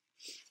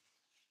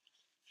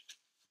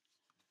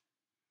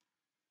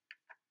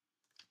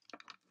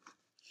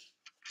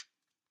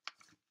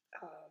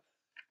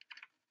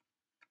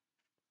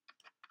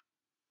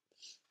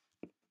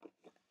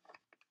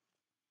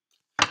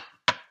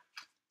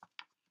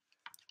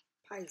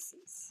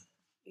 Pisces,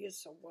 you're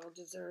so well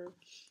deserved.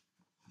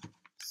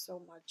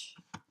 So much.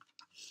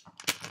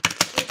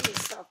 Give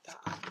yourself the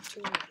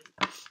opportunity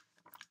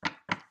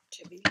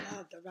to be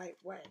loved the right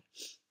way.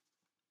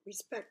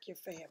 Respect your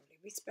family.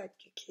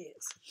 Respect your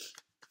kids.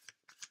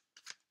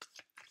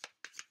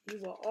 You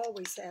will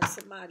always have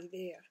somebody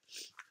there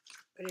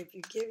But if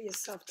you give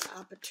yourself the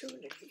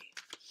opportunity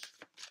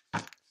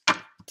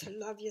to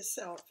love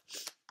yourself,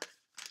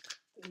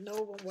 no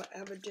one will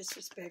ever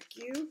disrespect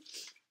you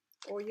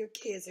or your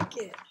kids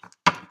again.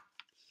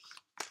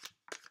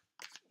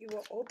 You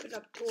will open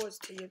up doors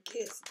to your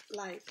kids'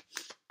 life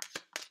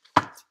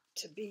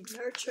to be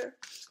nurtured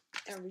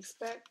and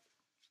respect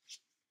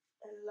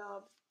and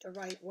love the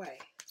right way.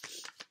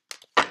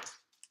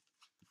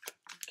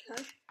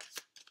 Okay?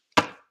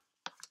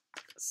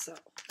 So,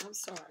 I'm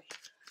sorry.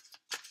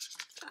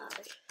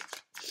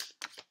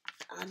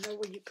 I know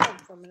where you come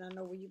from and I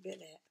know where you've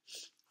been at.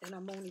 And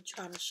I'm only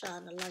trying to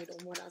shine a light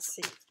on what I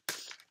see.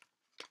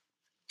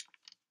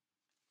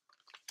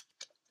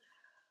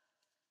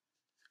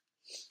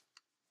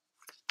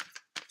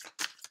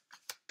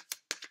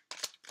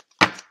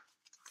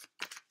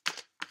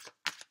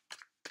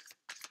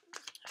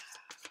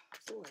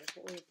 Boy,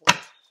 boy, boy.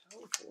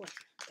 Oh boy,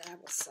 that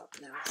was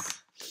something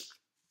else.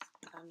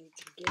 I need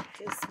to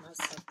get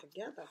myself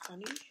together,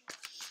 honey.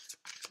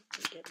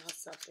 Get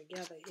myself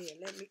together here.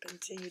 Let me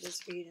continue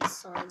this reading.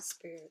 Sorry,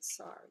 Spirit.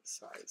 Sorry.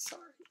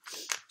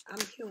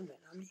 I'm human.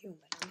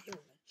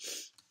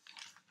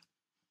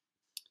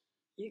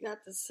 You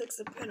got the Six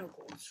of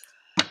Pentacles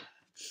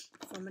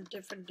from a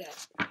different deck.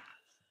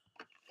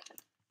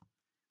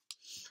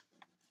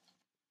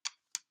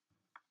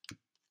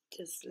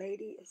 This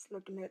lady is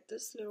looking at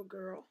this little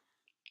girl,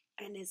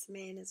 and this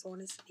man is on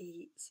his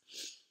knees.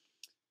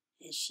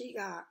 And she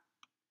got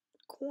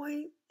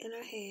coin in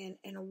her hand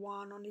and a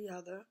wand on the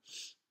other.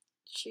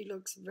 She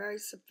looks very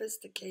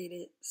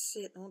sophisticated,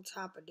 sitting on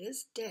top of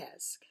this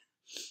desk.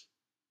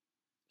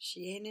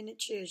 She ain't in a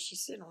chair,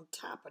 she's sitting on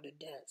top of the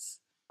desk.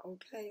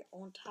 Okay,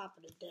 on top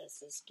of the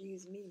desk.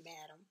 Excuse me,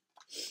 madam.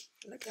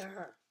 Look at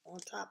her, on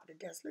top of the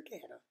desk. Look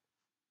at her.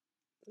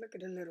 Look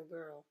at the little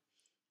girl.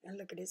 And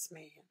look at this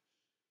man.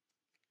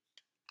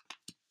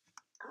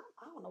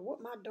 I don't know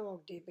what my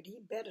dog did, but he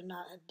better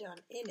not have done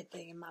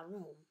anything in my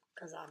room.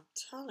 Because I'm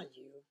telling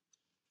you,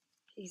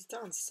 he's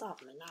done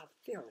something and I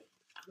feel it.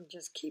 I'm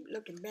just keep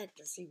looking back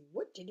to see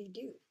what did he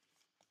do.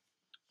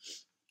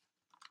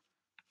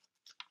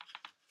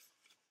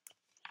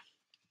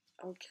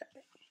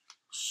 Okay.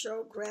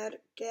 Show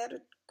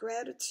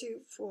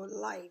gratitude for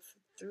life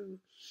through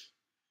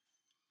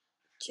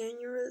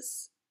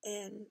generous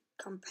and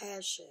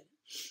compassion.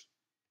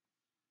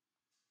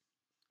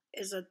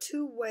 Is a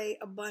two-way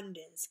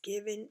abundance,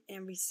 giving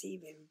and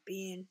receiving,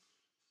 being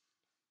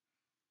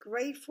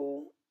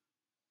grateful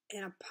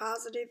in a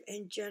positive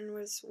and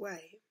generous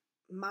way.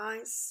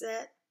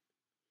 Mindset,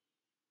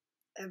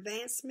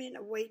 advancement,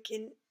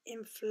 awaken in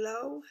a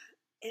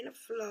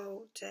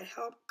flow to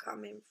help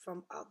coming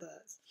from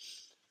others.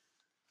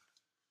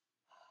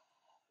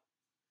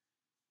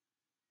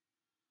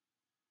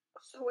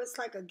 So it's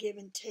like a give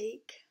and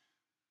take.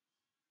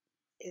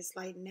 It's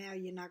like now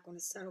you're not going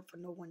to settle for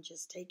no one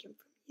just taking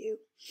from you.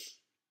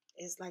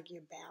 It's like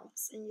you're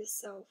balancing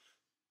yourself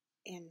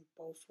in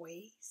both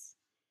ways.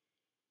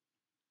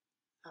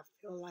 I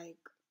feel like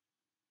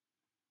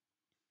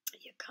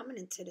you're coming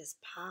into this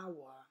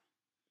power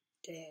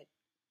that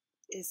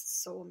is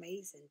so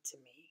amazing to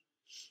me.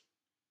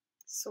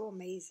 So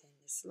amazing.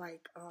 It's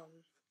like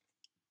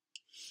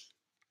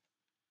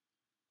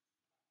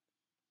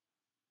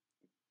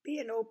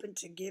being open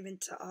to giving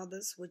to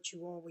others what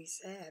you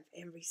always have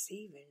and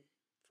receiving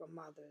from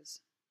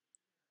others.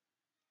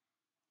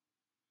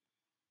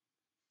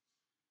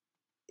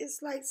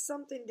 It's like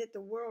something that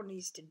the world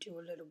needs to do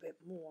a little bit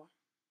more.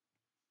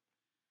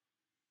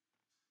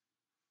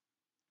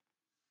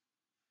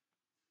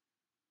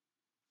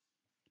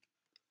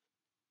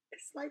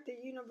 It's like the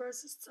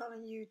universe is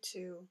telling you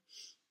to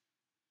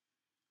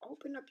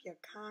open up your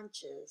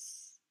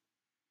conscience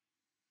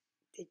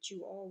that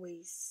you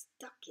always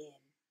stuck in.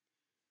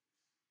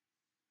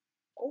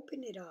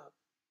 Open it up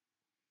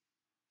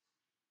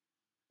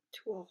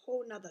to a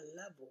whole nother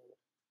level.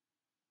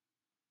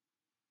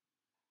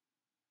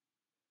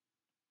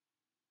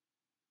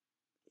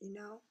 You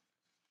know?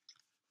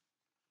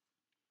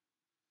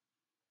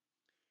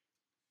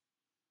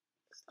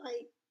 It's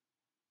like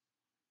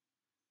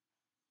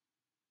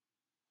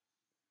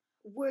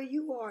where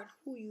you are and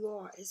who you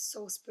are is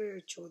so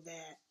spiritual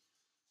that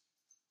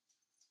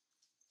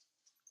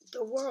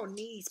the world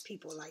needs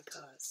people like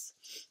us.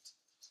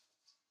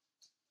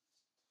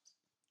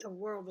 The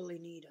world really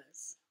needs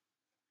us.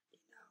 You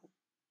know?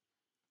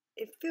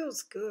 It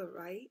feels good,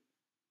 right?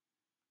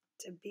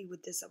 To be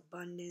with this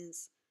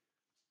abundance.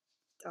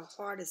 The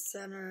heart is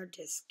centered,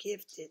 this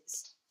gift,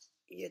 it's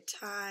your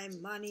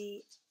time,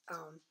 money,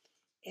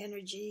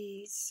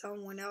 energy.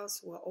 Someone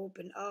else will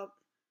open up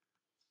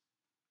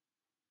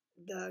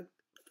the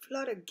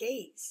flood of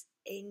gates.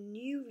 A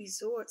new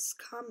resort's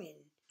coming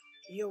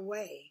your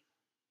way.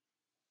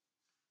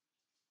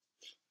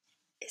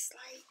 It's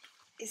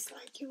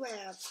like you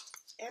have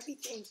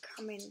everything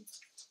coming.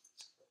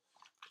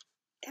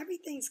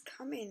 Everything's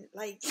coming.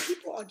 Like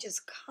people are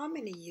just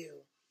coming to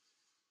you.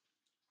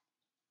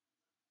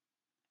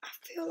 I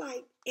feel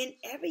like in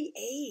every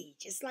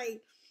age, it's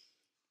like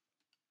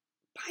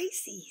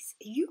Pisces,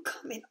 you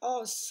come in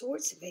all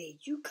sorts of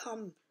age. You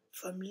come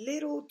from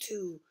little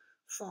to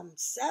from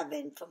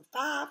 7, from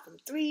 5, from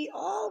 3,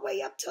 all the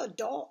way up to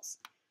adults.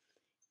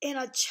 And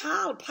a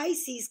child,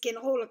 Pisces, can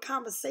hold a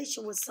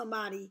conversation with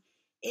somebody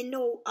and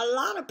know a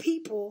lot of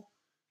people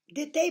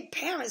that their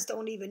parents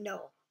don't even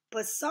know.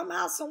 But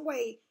somehow, some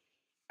way,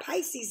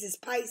 Pisces is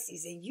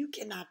Pisces, and you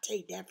cannot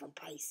take that from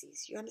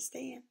Pisces. You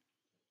understand?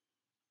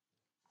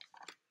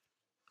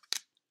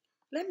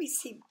 Let me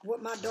see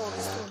what my dog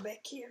is doing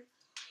back here.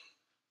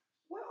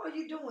 What are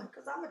you doing?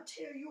 Because I'm going to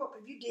tear you up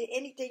if you did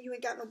anything you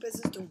ain't got no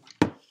business doing.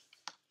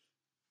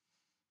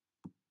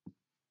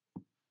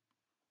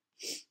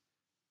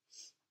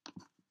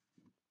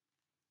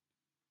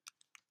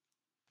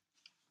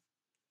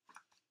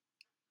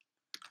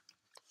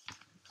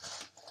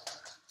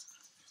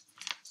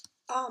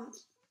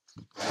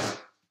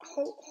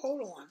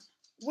 Hold on.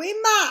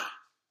 Wima,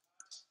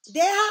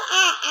 deja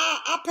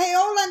a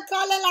Peola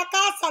entrarle en la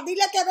casa.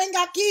 Dile que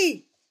venga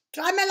aquí.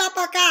 Tráemela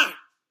para acá.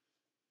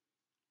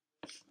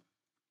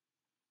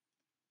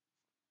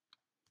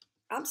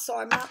 I'm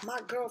sorry, my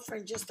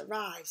girlfriend just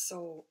arrived,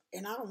 so,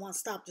 and I don't want to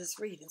stop this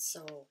reading,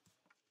 so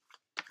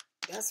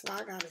that's why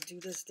I got to do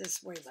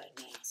this way right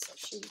now. So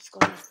she's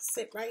going to have to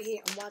sit right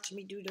here and watch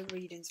me do the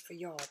readings for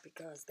y'all,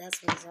 because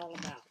that's what it's all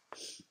about.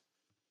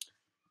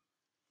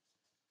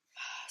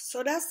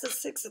 So that's the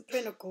Six of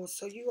Pentacles,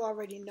 so you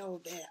already know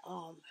that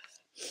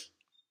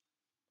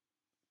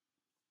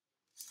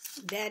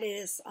that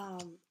is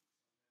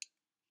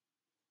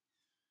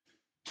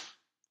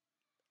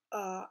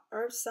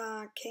Earth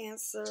sign,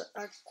 Cancer,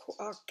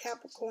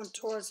 Capricorn,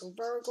 Taurus, or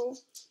Virgo.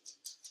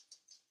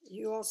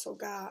 You also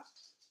got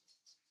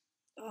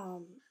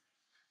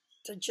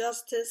the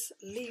Justice,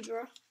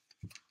 Libra.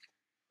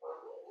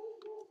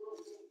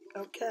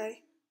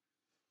 Okay.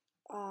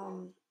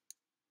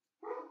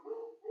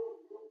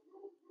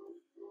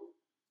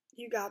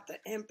 You got the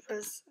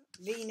Empress,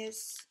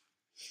 Venus,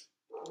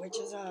 which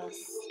is us.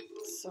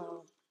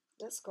 So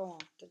let's go on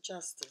to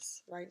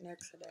Justice right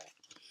next to that.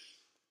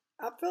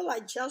 I feel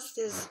like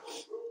justice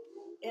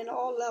in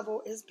all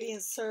level is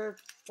being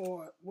served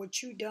for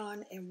what you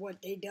done and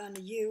what they done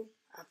to you.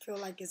 I feel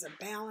like it's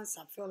a balance.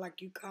 I feel like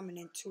you coming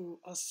into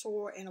a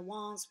sword and a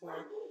wands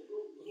where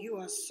you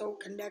are so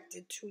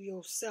connected to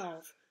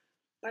yourself.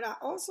 But I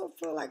also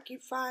feel like you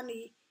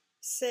finally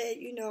said,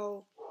 you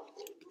know,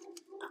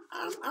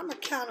 I'm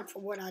accounting for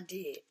what I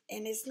did.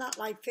 And it's not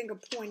like finger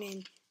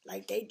pointing,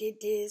 like they did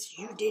this,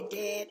 you did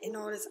that, and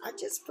all this. I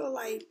just feel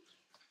like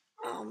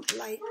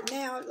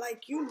now,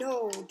 like, you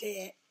know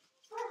that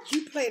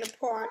you played a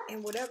part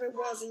in whatever it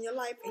was in your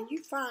life, and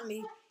you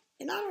finally,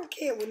 and I don't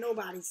care what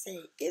nobody say,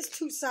 it's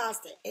two sides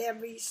to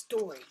every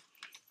story.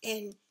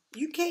 And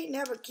you can't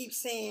never keep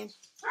saying,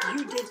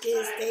 you did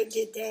this, they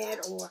did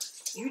that, or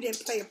you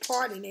didn't play a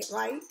part in it,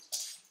 right?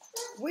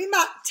 We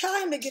might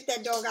tell him to get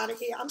that dog out of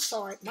here. I'm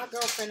sorry, my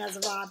girlfriend has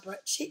arrived,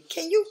 but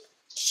can you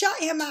shut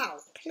him out,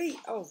 please?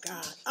 Oh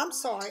God, I'm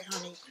sorry,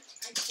 honey.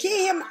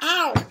 Get him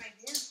out.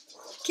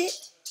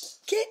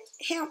 Get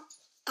him.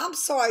 I'm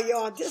sorry,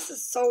 y'all. This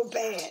is so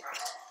bad.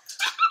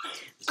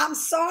 I'm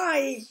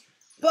sorry,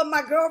 but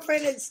my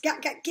girlfriend has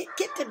got get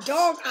the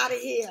dog out of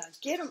here.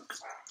 Get him.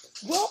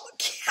 Well,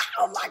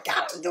 oh my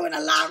God, I'm doing a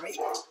lottery.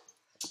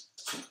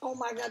 Oh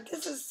my God,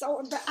 this is so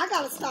embarrassing. I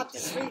gotta stop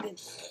this reading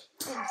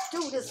and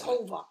do this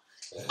over.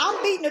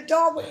 I'm beating the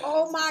dog with,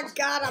 oh my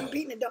God, I'm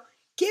beating the dog.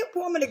 Get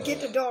woman to get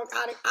the dog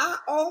out of here.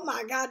 Oh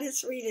my God,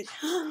 this reading.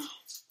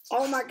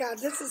 Oh my God,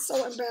 this is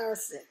so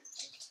embarrassing.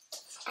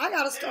 I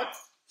gotta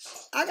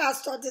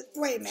start this.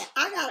 Wait a minute.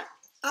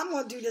 I'm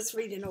gonna do this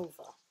reading over.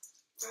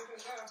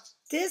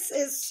 This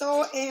is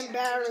so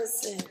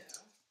embarrassing.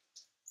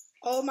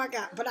 Oh my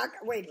God. But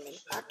wait a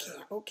minute. I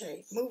can't.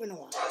 Okay. Moving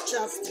on.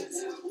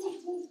 Justice.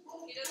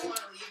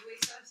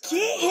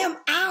 Get him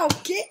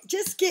out.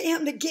 Just get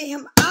him to get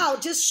him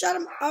out. Just shut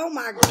him. Oh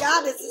my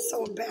God. This is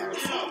so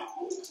embarrassing.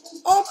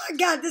 Oh my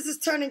God. This is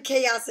turning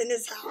chaos in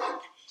this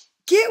house.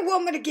 Get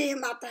woman to get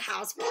him out the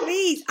house.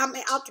 Please. I'm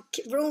out the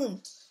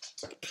room.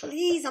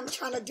 Please. I'm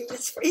trying to do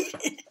this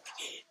reading.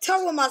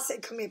 Tell him I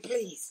said, come here,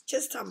 please.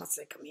 Just tell him I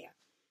said, come here.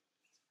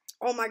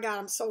 Oh my God,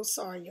 I'm so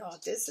sorry, y'all.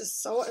 This is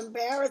so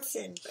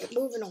embarrassing. But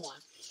moving on.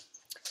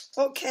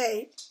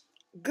 Okay.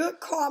 Good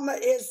karma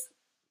is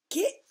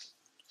get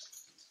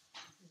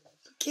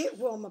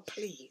Wilma,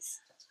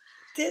 please.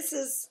 This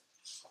is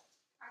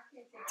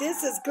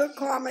good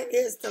karma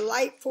is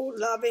delightful,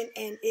 loving,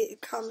 and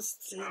it comes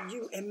to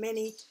you in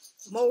many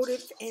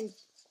motives and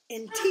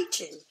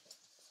teaching.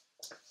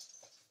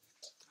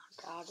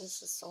 God,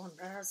 this is so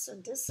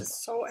embarrassing. This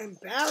is so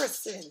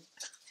embarrassing.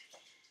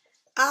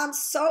 I'm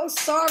so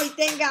sorry.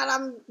 Thank God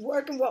I'm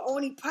working with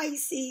only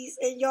Pisces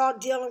and y'all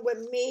dealing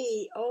with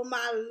me. Oh,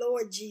 my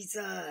Lord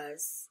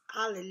Jesus.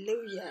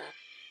 Hallelujah.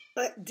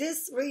 But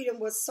this reading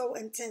was so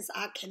intense,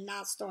 I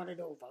cannot start it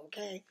over,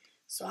 okay?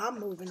 So I'm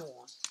moving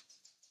on,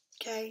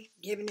 okay?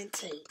 Giving and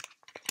take,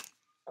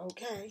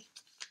 okay?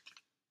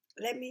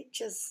 Let me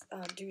just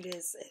do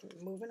this and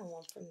moving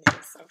on from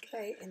this,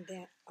 okay? And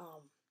then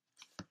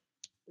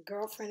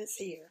girlfriend is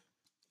here.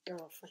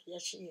 Girlfriend,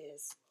 yes, she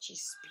is.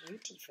 She's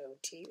beautiful,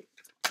 too.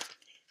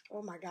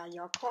 Oh, my God,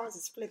 y'all. Cars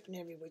is flipping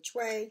every which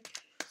way.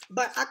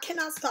 But I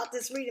cannot stop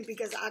this reading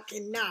because I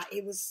cannot.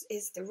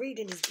 The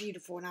reading is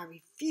beautiful, and I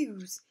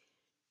refuse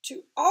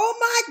to. Oh,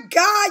 my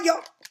God,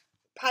 y'all.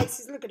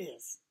 Pisces, look at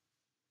this.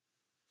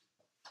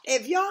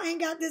 If y'all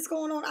ain't got this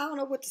going on, I don't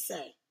know what to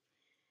say.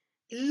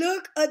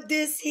 Look at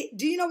this.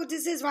 Do you know what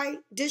this is, right?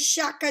 This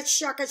shaka,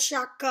 shaka,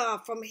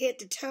 shaka from head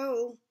to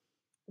toe.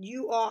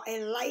 You are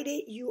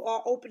enlightened. You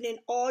are opening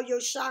all your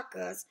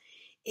chakras.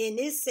 And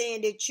it's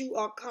saying that you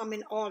are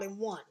coming all in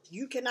one.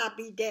 You cannot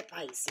be that,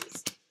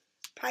 Pisces.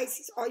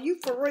 Pisces, are you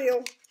for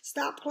real?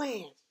 Stop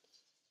playing.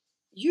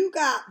 You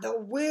got the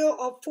wheel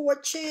of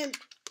fortune.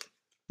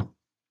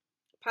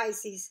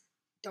 Pisces,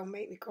 don't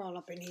make me crawl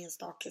up in here and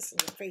start kissing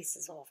your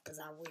faces off, because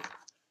I will.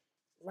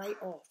 Right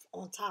off,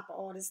 on top of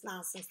all this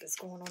nonsense that's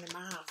going on in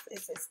my house.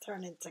 It's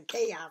turning to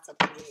chaos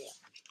up in here.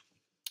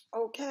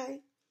 Okay?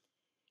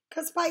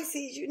 Because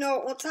Pisces, you know,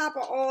 on top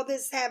of all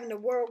this, having the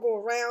world go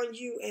around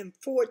you and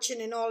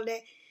fortune and all that,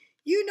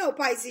 you know,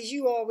 Pisces,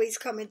 you always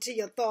come into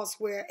your thoughts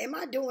where, am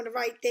I doing the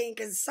right thing?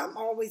 Because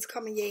something always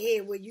come in your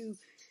head where you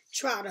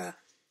try to,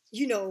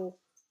 you know,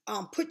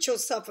 put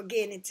yourself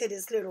again into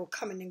this little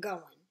coming and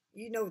going.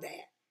 You know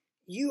that.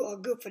 You are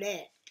good for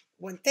that.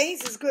 When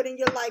things is good in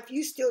your life,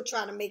 you still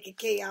try to make it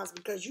chaos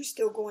because you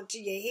still go into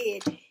your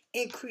head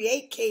and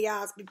create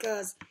chaos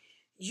because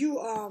you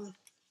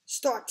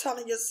start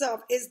telling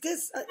yourself, is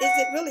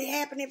it really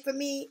happening for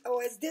me,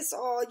 or is this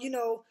all,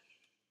 you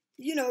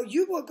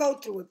will go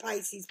through it,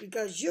 Pisces,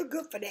 because you're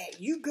good for that.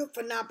 You good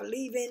for not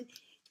believing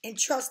and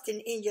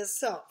trusting in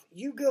yourself.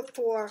 You good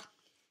for,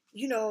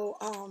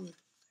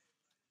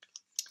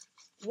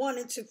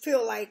 wanting to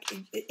feel like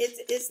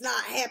it's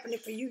not happening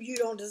for you. You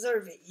don't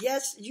deserve it.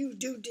 Yes, you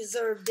do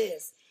deserve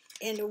this.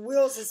 And the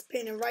wheels are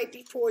spinning right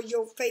before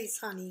your face,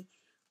 honey.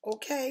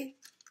 Okay?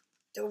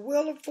 The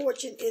wheel of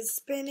fortune is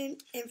spinning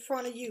in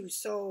front of you.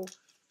 So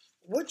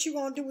what you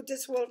going to do with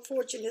this wheel of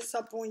fortune is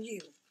up on you.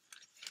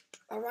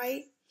 All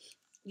right?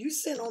 You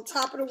sit on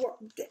top of the world.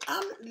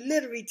 I'm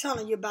literally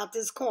telling you about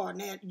this card.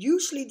 Now,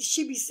 usually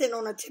she be sitting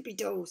on her tippy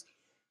toes.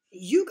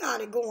 You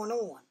got it going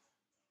on.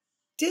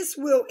 This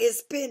wheel is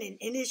spinning,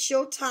 and it's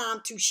your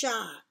time to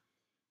shine.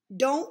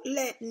 Don't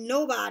let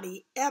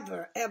nobody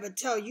ever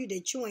tell you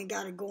that you ain't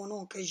got it going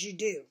on, because you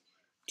do.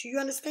 Do you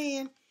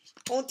understand?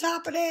 On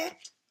top of that,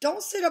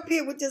 don't sit up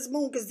here with this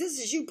moon, because this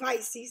is you,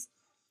 Pisces.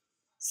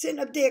 Sitting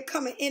up there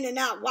coming in and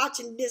out,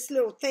 watching this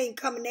little thing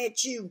coming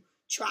at you,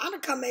 trying to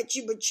come at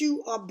you, but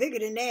you are bigger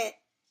than that.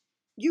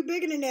 You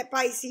bigger than that,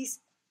 Pisces.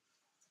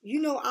 You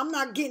know, I'm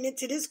not getting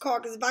into this car,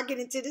 because if I get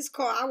into this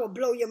car, I will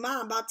blow your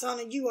mind by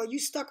telling you, are you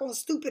stuck on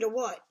stupid or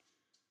what?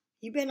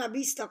 You better not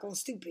be stuck on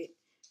stupid,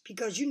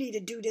 because you need to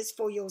do this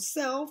for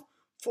yourself,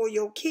 for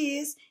your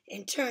kids,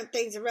 and turn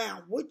things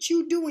around. What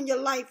you do in your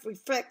life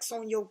reflects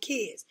on your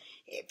kids.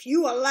 If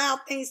you allow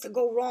things to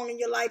go wrong in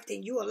your life,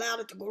 then you allow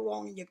it to go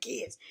wrong in your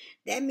kids.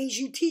 That means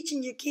you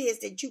teaching your kids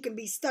that you can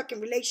be stuck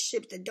in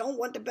relationships that don't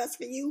want the best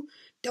for you,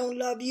 don't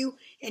love you,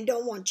 and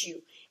don't want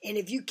you. And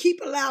if you keep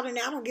allowing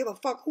it, I don't give a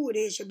fuck who it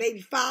is, your baby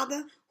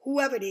father,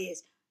 whoever it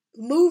is,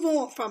 move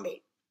on from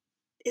it.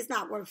 It's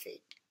not worth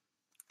it.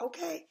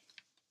 Okay?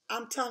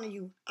 I'm telling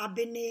you, I've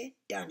been there,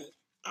 done it.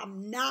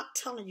 I'm not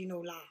telling you no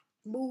lie.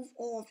 Move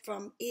on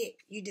from it.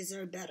 You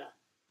deserve better.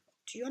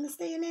 Do you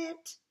understand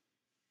that?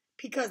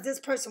 Because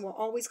this person will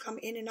always come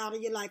in and out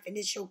of your life, and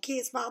it's your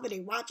kid's father. They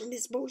watching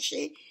this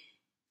bullshit.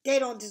 They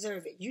don't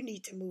deserve it. You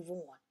need to move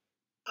on.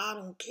 I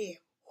don't care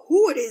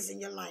who it is in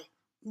your life.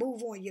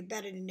 Move on. You're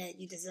better than that.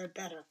 You deserve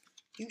better.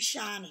 You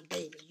shining,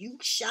 baby. You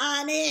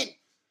shining.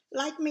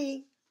 Like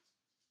me.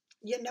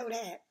 You know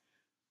that.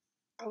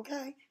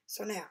 Okay?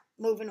 So now,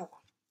 moving on.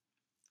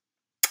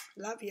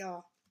 Love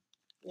y'all.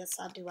 Yes,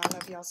 I do. I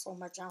love y'all so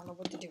much. I don't know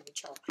what to do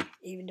with y'all.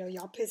 Even though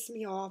y'all piss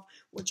me off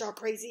with y'all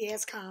crazy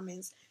ass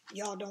comments.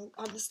 Y'all don't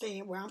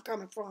understand where I'm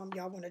coming from.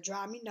 Y'all want to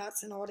drive me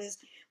nuts and all this.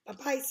 But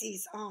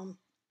Pisces,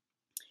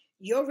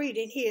 your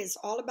reading here is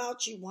all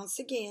about you once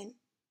again.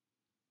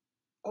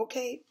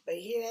 Okay, but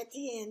here at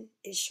the end,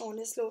 it's showing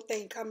this little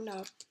thing coming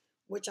up,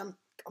 which I'm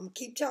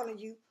keep telling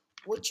you,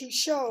 what you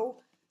show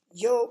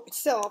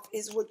yourself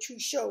is what you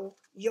show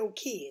your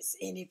kids.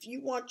 And if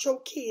you want your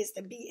kids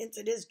to be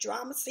into this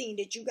drama scene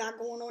that you got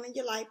going on in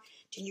your life,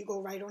 then you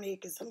go right on here,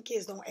 because some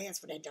kids don't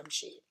ask for that dumb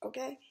shit,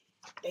 okay?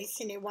 They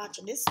sitting there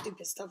watching this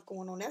stupid stuff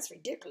going on. That's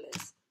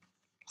ridiculous.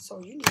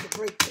 So you need to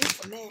break free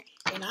from that.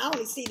 And I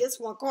only see this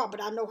one card,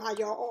 but I know how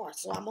y'all are.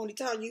 So I'm only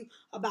telling you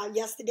about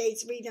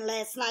yesterday's reading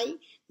last night,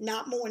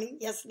 not morning,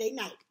 yesterday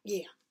night.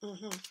 Yeah. There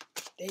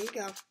you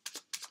go.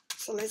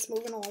 So let's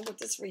move on with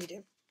this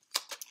reading.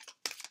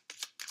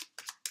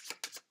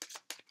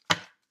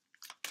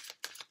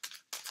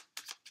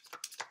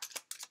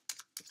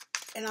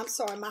 And I'm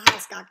sorry, my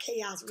house got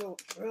chaos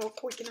real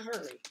quick in a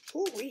hurry.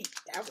 Ooh-wee,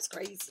 that was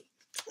crazy.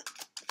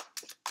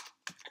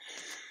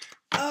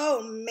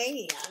 Oh,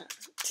 man.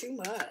 Too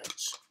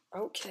much.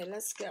 Okay,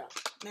 let's go.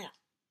 Now,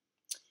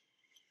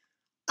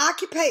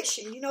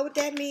 Occupation, you know what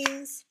that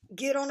means?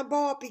 Get on the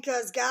ball,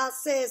 because God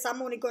says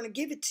I'm only going to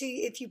give it to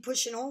you if you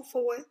pushing on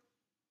for it.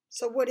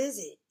 So what is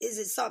it? Is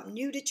it something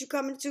new that you're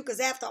coming to? Because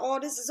after all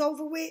this is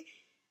over with,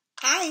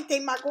 I ain't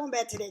thinking about going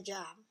back to that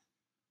job.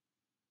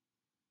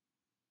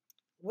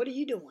 What are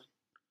you doing?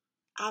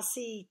 I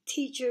see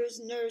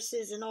teachers,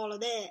 nurses, and all of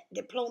that,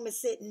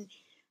 diplomas sitting,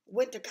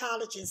 went to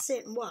college and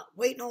sitting what?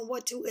 Waiting on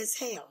what to is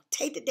hell.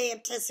 Take the damn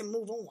test and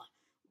move on.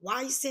 Why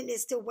are you sitting there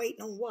still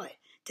waiting on what?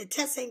 The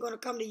test ain't going to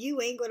come to you,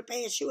 ain't going to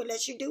pass you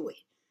unless you do it.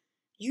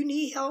 You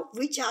need help,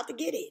 reach out to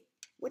get it.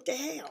 What the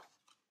hell?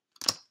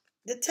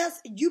 The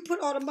test, you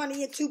put all the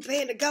money into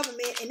paying the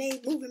government and they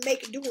ain't moving,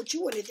 making, do what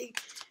you want to do.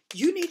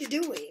 You need to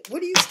do it.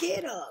 What are you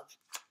scared of?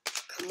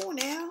 Come on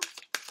now.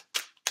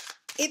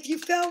 If you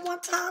fell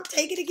one time,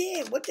 take it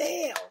again. What the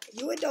hell?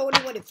 You ain't the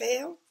only one that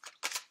failed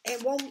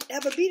and won't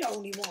ever be the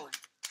only one.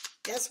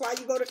 That's why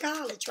you go to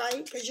college,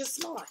 right? Because you're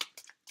smart.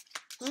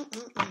 I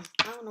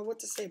don't know what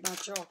to say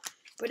about y'all.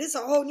 But it's a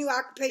whole new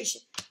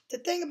occupation. The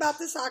thing about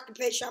this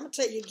occupation, I'm going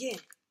to tell you again.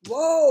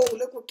 Whoa,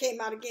 look what came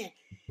out again.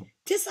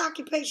 This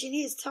occupation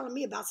here is telling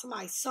me about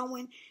somebody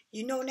sewing.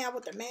 You know now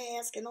with the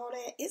mask and all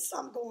that. It's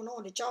something going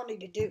on that y'all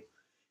need to do.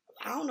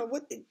 I don't know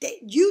what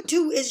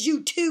YouTube is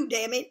YouTube,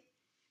 damn it.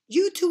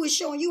 YouTube is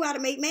showing you how to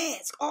make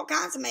masks, all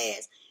kinds of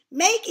masks.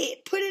 Make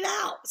it, put it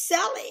out,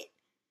 sell it.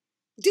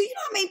 Do you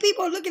know how many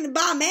people are looking to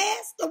buy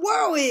masks? The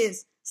world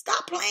is.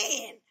 Stop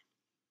playing.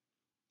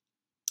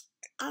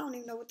 I don't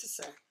even know what to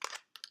say.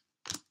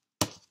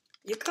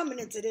 You're coming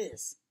into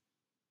this.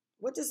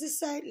 What does this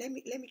say? Let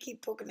me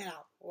keep poking it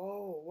out.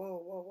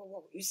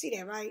 Whoa. You see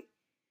that, right?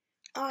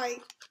 All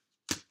right.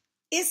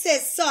 It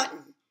says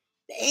something.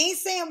 They ain't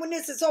saying when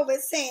this is over.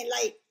 It's saying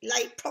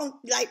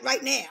like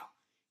right now.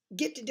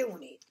 Get to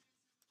doing it.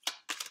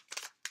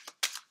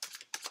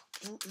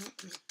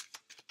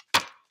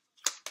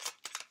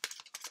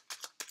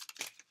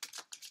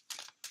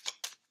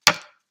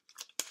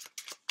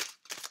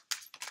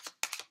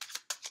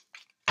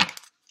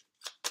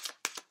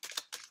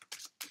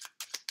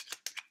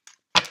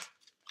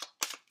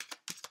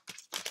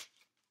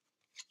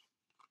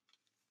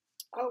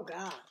 Oh,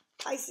 God.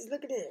 Pisces,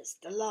 look at this.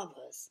 The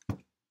lovers.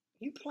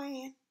 You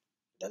playing?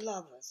 The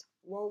lovers.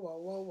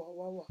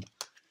 Whoa.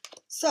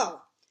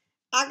 So,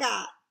 I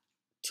got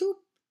two.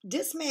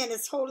 This man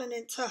is holding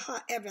into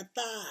her every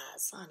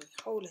thighs, honey.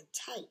 Holding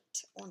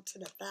tight onto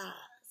the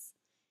thighs.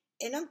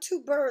 And them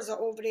two birds are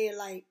over there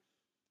like,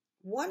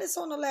 one is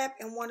on the lap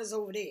and one is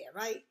over there,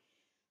 right?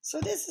 So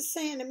this is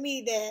saying to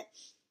me that,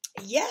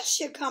 yes,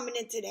 you're coming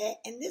into that,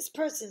 and this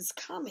person's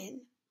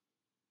coming.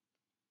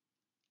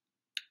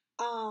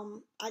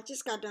 I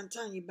just got done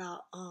telling you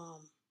about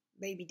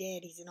baby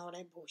daddies and all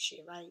that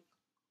bullshit, right?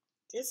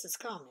 This is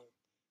coming.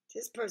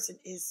 This person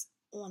is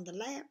on the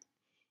lap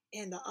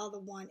and the other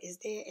one is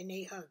there and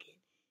they hugging.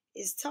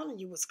 It's telling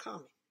you what's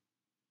coming.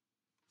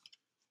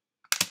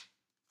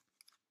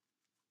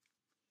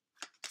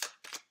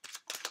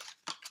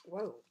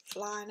 Whoa,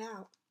 flying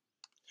out.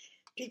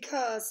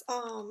 Because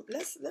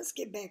let's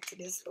get back to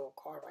this little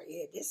card right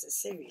here. This is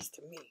serious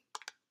to me.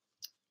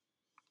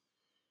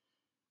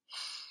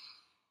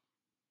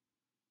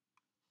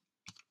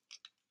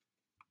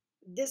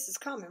 This is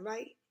coming,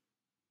 right?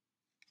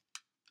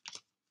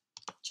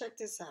 Check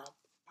this out,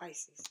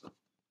 Pisces.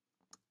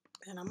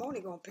 And I'm only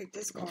going to pick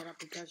this card up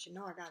because you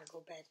know I got to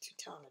go back to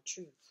telling the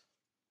truth.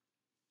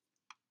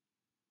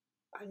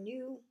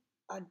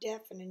 A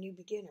death and a new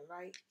beginning,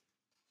 right?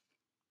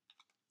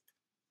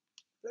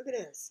 Look at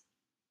this.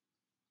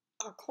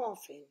 A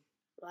coffin,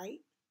 right?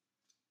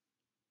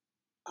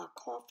 A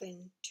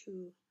coffin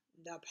to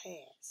the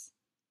past.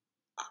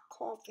 A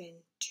coffin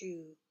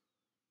to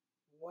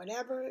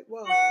whatever it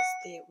was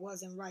that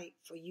wasn't right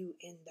for you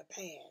in the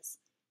past.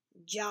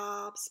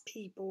 Jobs,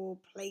 people,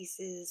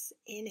 places,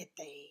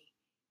 anything.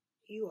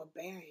 You are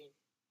burying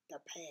the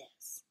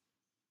past.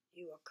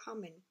 You are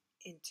coming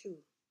into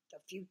the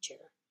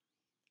future.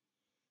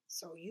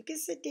 So you can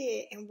sit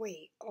there and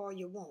wait all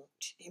you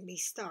want and be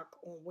stuck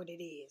on what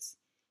it is.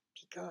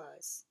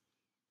 Because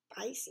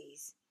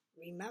Pisces,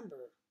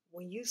 remember,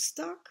 when you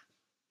stuck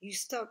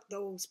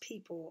those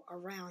people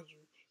around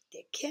you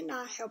that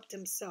cannot help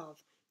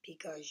themselves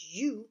because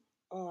you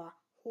are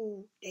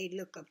who they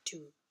look up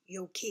to,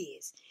 your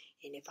kids.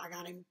 And if I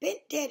got to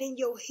embed that in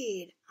your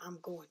head, I'm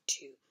going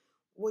to.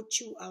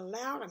 What you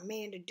allow a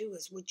man to do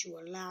is what you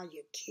allow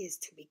your kids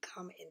to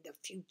become in the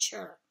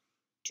future.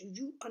 Do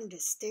you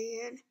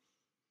understand?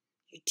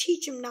 You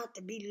teach them not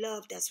to be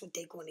loved. That's what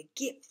they're going to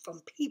get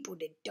from people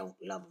that don't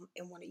love them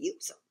and want to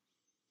use them.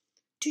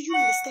 Do you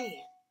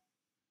understand?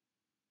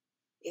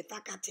 If I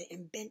got to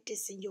embed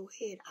this in your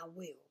head, I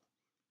will.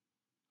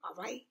 All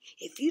right?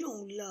 If you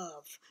don't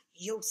love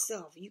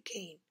yourself, you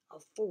can't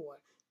afford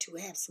to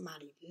have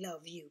somebody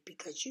love you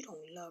because you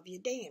don't love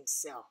your damn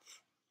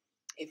self.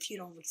 If you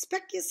don't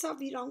respect yourself,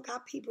 you don't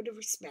got people to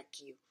respect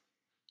you.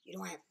 You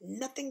don't have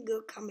nothing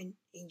good coming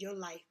in your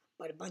life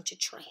but a bunch of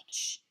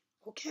trash.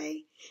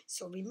 Okay?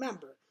 So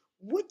remember,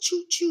 what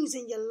you choose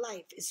in your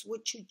life is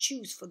what you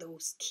choose for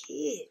those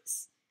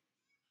kids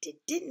that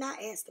did not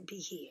ask to be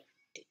here.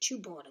 that you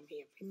brought him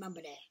here.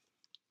 Remember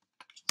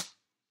that.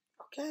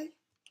 Okay?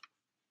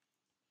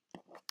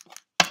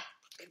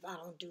 If I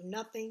don't do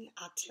nothing,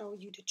 I'll tell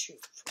you the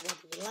truth,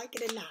 whether you like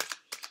it or not.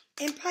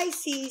 And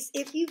Pisces,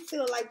 if you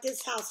feel like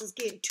this house is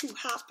getting too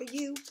hot for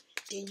you,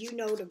 then you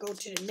know to go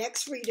to the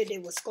next reader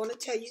that was going to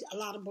tell you a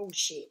lot of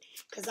bullshit.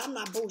 Because I'm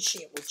not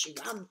bullshit with you.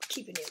 I'm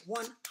keeping it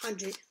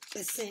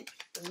 100%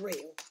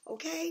 real.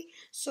 Okay?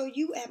 So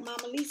you at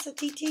Mama Lisa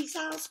TT's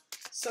house?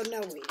 So no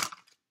way.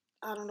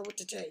 I don't know what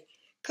to tell you.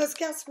 Because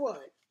guess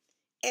what?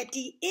 At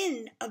the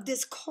end of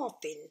this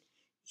coffin,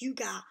 you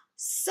got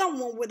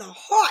someone with a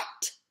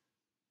heart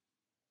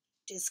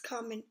that's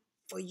coming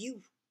for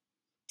you.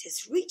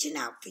 Just reaching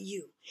out for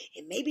you.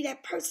 And maybe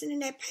that person in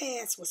that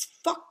past was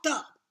fucked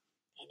up.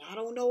 And I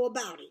don't know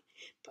about it.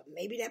 But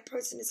maybe that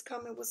person is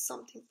coming with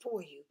something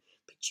for you.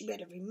 But you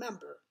better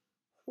remember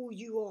who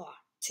you are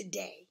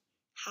today.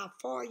 How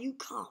far you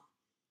come.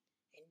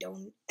 And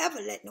don't ever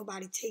let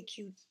nobody take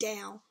you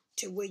down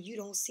to where you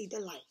don't see the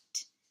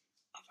light.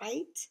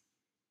 Alright?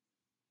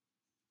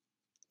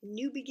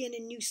 New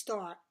beginning, new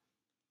start.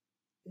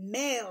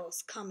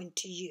 Males coming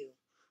to you.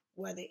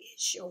 Whether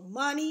it's your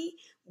money,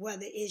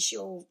 whether it's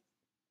your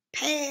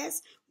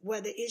past,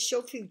 whether it's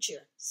your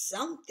future,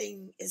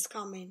 something is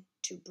coming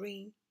to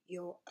bring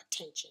your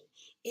attention.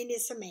 And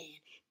it's a man,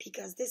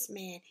 because this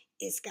man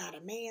is got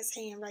a man's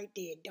hand right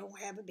there. Don't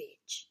have a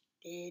bitch.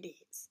 There it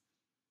is.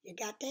 You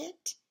got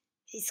that?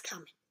 He's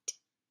coming.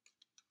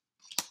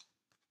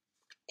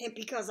 And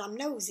because I'm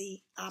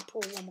nosy, I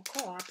pull one more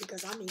card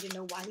because I need to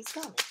know why he's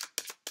coming.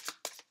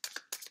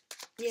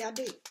 Yeah, I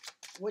do.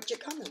 What you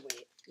coming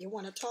with? You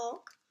want to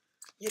talk?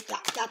 You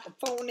got the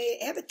phone there.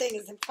 Everything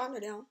is in front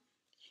of them.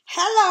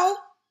 Hello,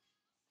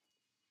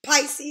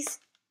 Pisces,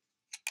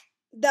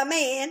 the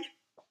man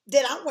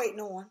that I'm waiting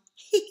on.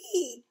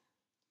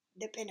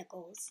 The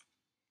Pentacles,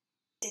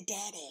 the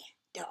daddy,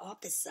 the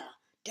officer,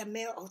 the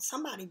male, or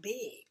somebody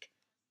big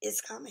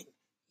is coming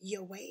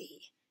your way.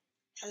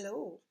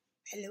 Hello,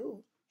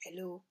 hello,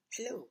 hello,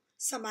 hello.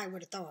 Somebody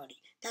with authority.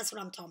 That's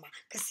what I'm talking about.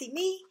 Because see,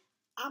 me,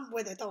 I'm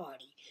with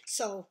authority.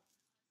 So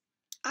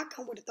I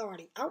come with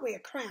authority. I wear a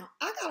crown.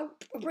 I got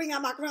to bring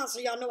out my crown so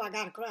y'all know I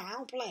got a crown. I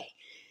don't play.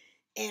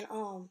 And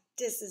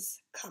this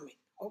is coming,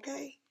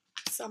 okay?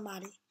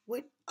 Somebody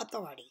with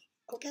authority,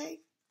 okay?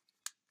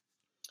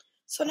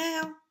 So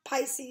now,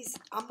 Pisces,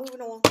 I'm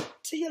moving on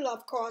to your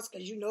love cards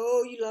because you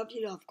know you love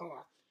your love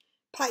card.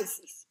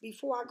 Pisces,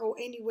 before I go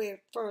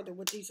anywhere further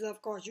with these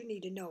love cards, you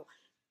need to know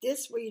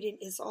this reading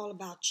is all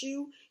about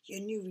you,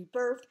 your new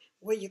rebirth,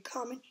 where you're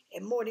coming,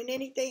 and more than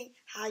anything,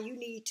 how you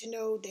need to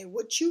know that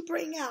what you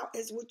bring out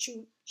is what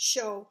you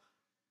show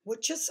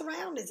with your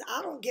surroundings.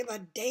 I don't give a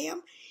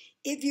damn.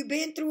 If you've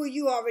been through it,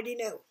 you already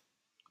know.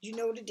 You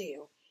know the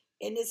deal.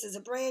 And this is a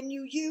brand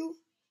new you.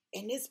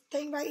 And this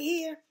thing right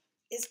here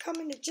is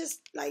coming to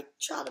just like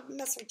try to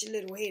mess with your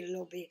little head a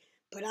little bit.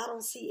 But I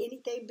don't see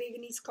anything big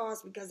in these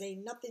cards because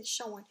ain't nothing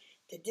showing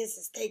that this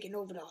is taking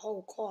over the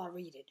whole card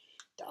reading.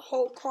 The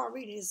whole card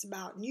reading is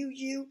about new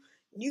you,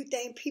 new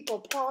thing, people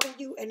applauding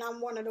you. And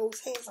I'm one of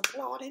those hands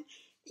applauding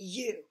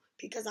you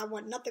because I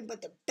want nothing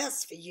but the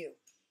best for you.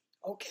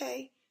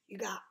 Okay? You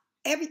got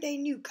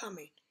everything new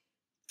coming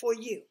for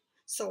you.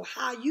 So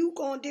how you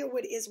gonna deal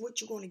with it is what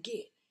you're gonna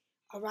get.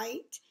 All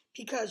right?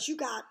 Because you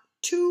got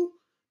two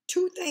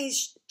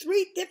things,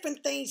 three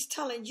different things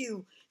telling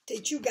you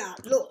that you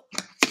got, look,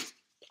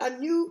 a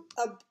new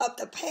of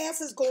the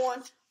past is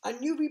gone, a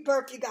new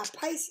rebirth. You got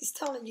Pisces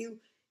telling you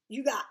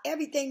you got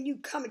everything new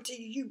coming to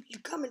you. You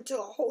coming to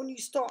a whole new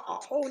start, a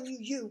whole new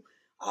you,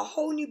 a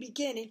whole new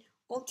beginning.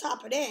 On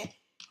top of that,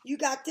 you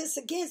got this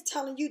again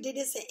telling you that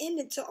it's an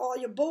ending to all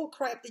your bull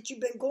crap that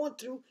you've been going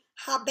through.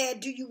 How bad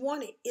do you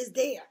want it? Is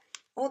there.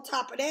 On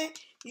top of that,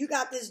 you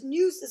got this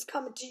news that's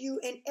coming to you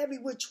in every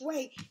which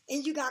way.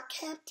 And you got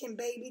Captain,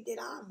 baby,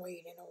 that I'm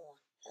waiting on.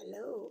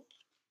 Hello.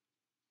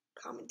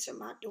 Come into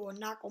my door,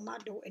 knock on my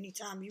door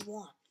anytime you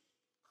want.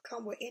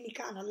 Come with any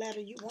kind of letter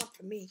you want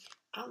from me.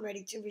 I'm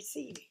ready to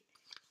receive it.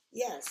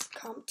 Yes,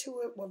 come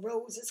to it with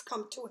roses.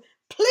 Come to it.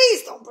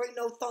 Please don't bring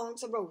no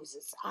thorns or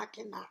roses. I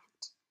cannot.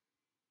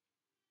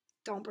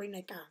 Don't bring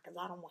that kind because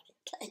I don't want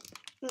it. Okay?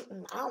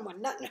 I don't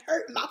want nothing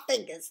hurting my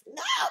fingers.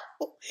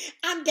 No,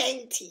 I'm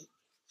dainty.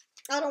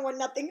 I don't want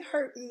nothing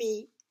hurting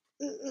me.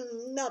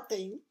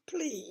 Nothing.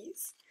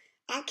 Please.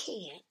 I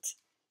can't.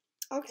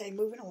 Okay,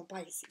 moving on,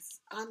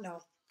 Pisces. I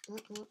know.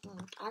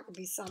 I could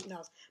be something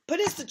else. But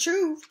it's the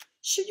truth.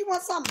 Should you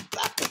want something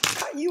to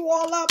cut you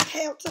all up?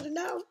 Hell to the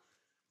no.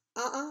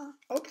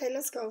 Okay,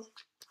 let's go.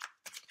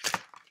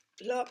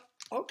 Look.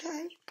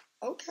 Okay.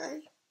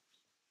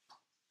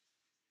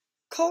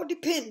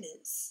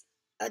 Codependence.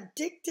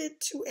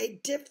 Addicted to a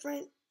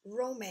different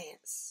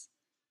romance.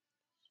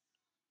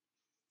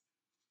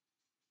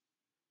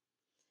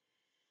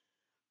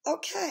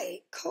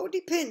 Okay,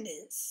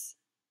 codependence.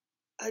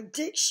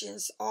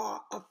 Addictions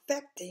are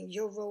affecting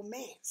your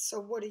romance. So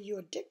what are you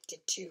addicted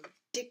to?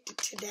 Addicted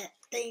to that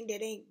thing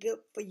that ain't good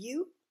for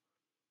you?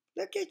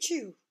 Look at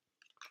you.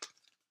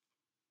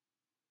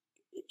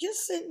 You're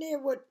sitting there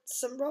with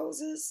some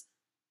roses.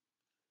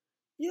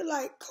 You're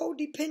like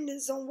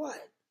codependence on what?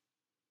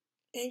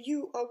 And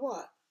you are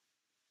what?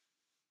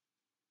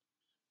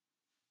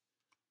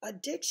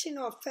 Addiction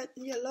or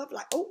affecting your love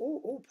life.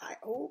 Lord.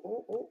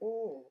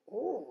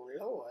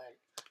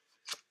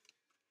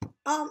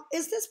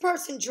 Is this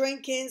person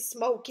drinking,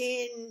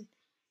 smoking,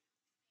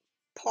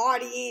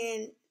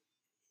 partying?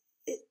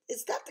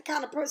 Is that the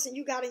kind of person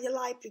you got in your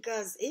life?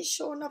 Because it's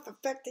sure enough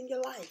affecting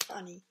your life,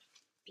 honey.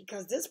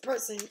 Because this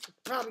person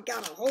probably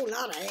got a whole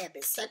lot of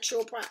habits,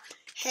 sexual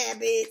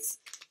habits.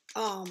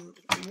 A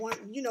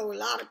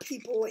lot of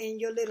people in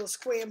your little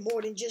square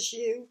more than just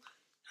you,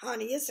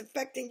 honey. It's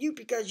affecting you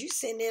because you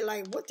sitting there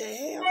like, what the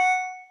hell?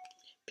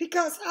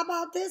 Because how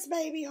about this,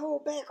 baby?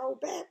 Hold back,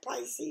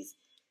 Pisces.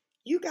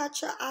 You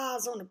got your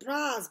eyes on the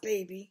prize,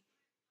 baby.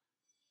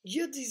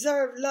 You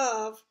deserve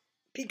love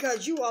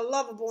because you are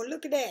lovable. And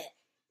look at that.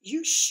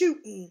 You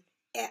shooting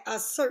at a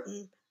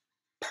certain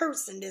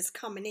person that's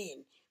coming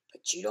in.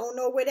 But you don't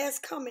know where that's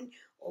coming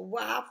or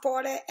how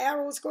far that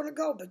arrow is going to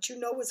go. But you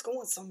know it's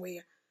going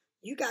somewhere.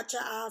 You got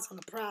your eyes on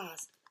the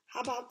prize.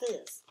 How about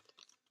this?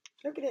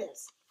 Look at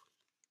this.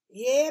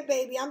 Yeah,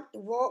 baby.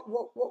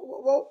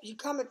 Whoa. You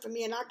coming for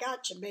me and I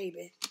got you,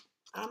 baby.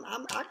 I'm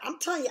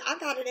telling you, I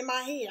got it in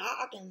my head.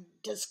 I can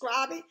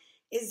describe it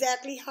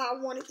exactly how I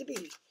want it to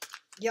be.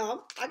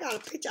 Y'all, I got a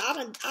picture. I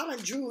done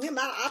drew him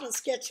out. I done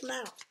sketched him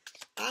out.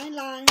 I ain't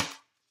lying.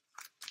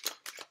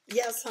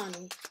 Yes,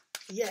 honey.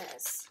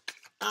 Yes.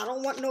 I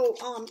don't want no,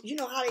 you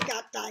know how they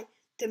got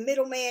the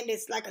middleman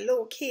that's like a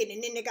little kid,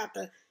 and then they got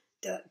the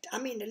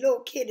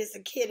little kid is a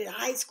kid at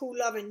high school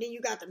level, and then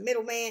you got the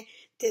middleman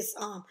that's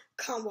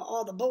come with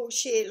all the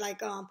bullshit, like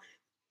the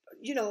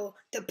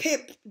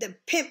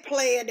pimp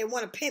player that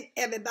want to pimp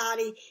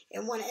everybody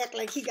and want to act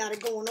like he got it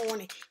going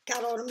on and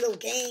got all them little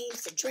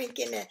games, the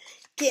drinking, the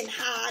getting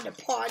high, the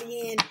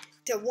partying,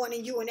 the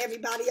wanting you and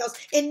everybody else.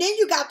 And then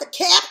you got the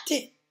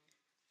captain,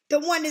 the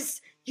one that's,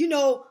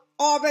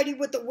 already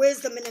with the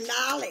wisdom and the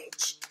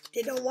knowledge.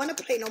 They don't want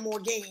to play no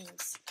more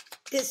games.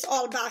 It's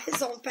all about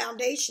his own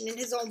foundation and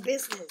his own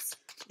business.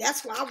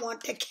 That's why I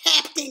want the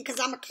captain, because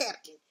I'm a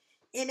captain.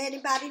 And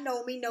anybody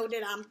know me know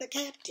that I'm the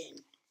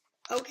captain.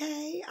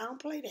 Okay? I don't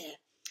play that.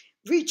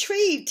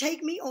 Retrieve.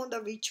 Take me on the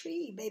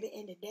retrieve, baby,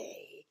 in the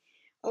day.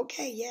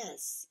 Okay,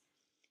 yes.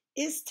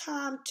 It's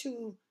time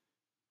to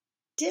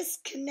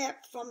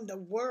disconnect from the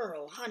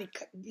world, honey.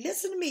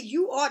 Listen to me.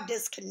 You are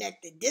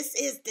disconnected. This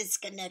is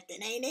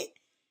disconnected, ain't it?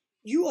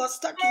 You are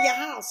stuck in your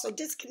house. So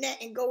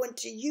disconnect and go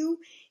into you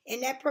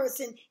and that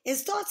person and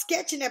start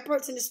sketching that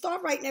person and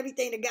start writing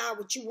everything to God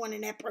what you want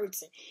in that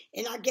person.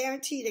 And I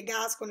guarantee you that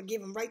God's going to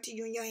give them right to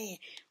you in your hand.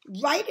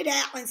 Write it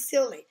out and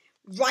seal it.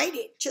 Write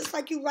it just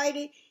like you write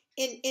it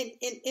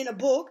in a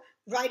book.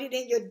 Write it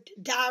in your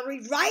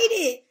diary. Write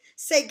it.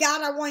 Say,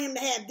 God, I want him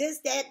to have this,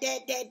 that.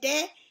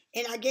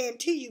 And I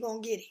guarantee you're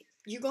going to get it.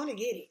 You're going to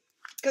get it.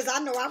 Because I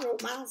know I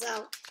wrote mine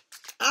out.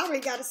 I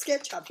already got a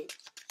sketch of it.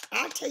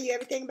 I'll tell you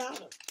everything about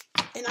him.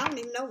 And I don't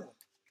even know him.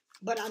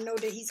 But I know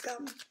that he's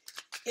coming.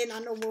 And I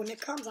know when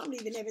it comes, I'm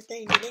leaving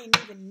everything that ain't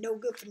even no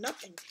good for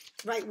nothing.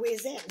 Right where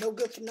it's at. No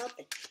good for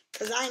nothing.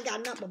 Because I ain't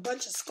got nothing but a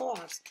bunch of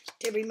scars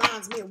that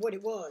reminds me of what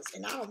it was.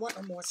 And I don't want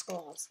no more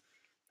scars.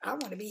 I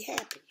want to be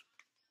happy.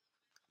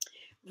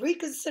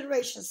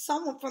 Reconsideration.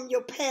 Someone from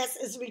your past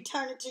is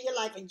returning to your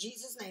life in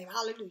Jesus' name.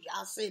 Hallelujah.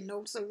 I said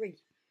no, sirree.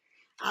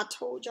 I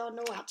told y'all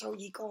no. I told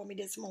you he called me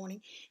this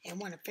morning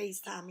and want to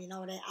FaceTime me and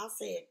all that. I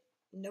said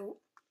no.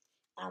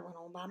 I went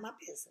on by my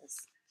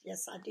business.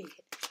 Yes, I did.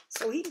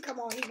 So he can come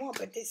on he want,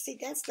 but see,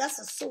 that's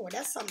a sore.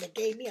 That's something that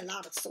gave me a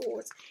lot of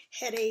sores,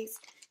 headaches,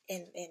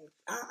 and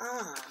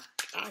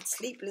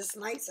sleepless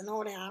nights and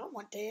all that. I don't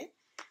want that.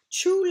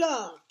 True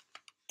love.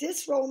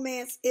 This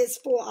romance is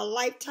for a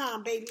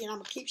lifetime, baby, and I'm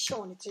going to keep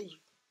showing it to you.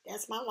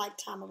 That's my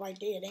lifetime right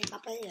there. It ain't my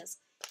past.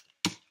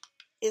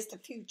 It's the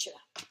future.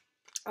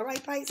 All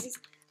right, Pisces?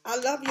 I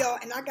love y'all,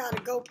 and I got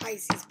to go,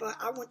 Pisces, but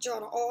I want y'all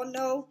to all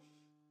know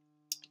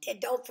that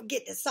don't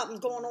forget that something's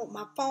going on with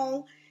my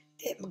phone.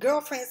 That my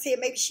girlfriend said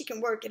maybe she can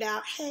work it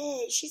out.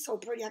 Hey, she's so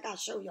pretty. I got to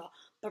show y'all.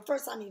 But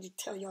first, I need to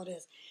tell y'all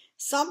this.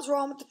 Something's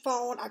wrong with the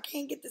phone. I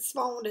can't get this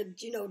phone to,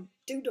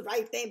 do the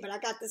right thing. But I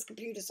got this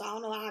computer, so I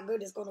don't know how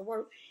good it's going to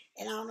work.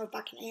 And I don't know if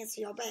I can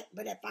answer y'all back.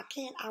 But if I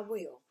can, I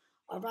will.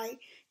 All right?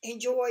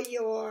 Enjoy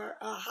your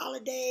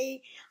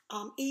holiday,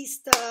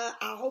 Easter.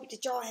 I hope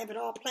that y'all have it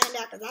all planned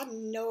out because I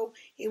didn't know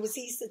it was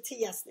Easter to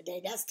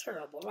yesterday. That's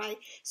terrible, right?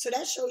 So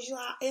that shows you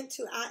how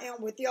into I am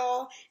with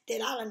y'all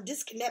that I done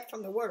disconnect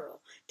from the world.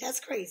 That's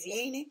crazy,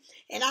 ain't it?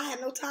 And I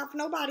have no time for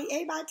nobody.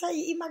 Everybody tell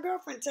you, even my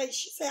girlfriend tell you,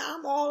 she said,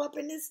 I'm all up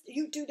in this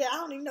YouTube that I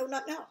don't even know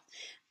nothing else.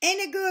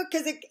 Ain't it good?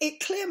 Because it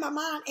cleared my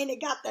mind and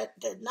it got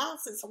the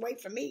nonsense away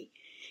from me.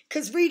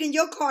 Because reading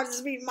your cards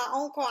is reading my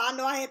own card. I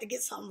know I had to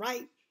get something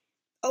right.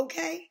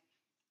 Okay?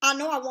 I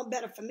know I want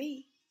better for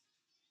me.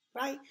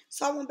 Right?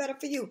 So I want better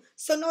for you.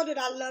 So know that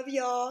I love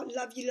y'all.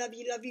 Love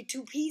you.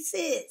 Two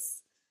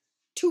pieces.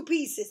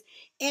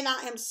 And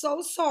I am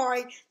so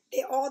sorry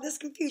All this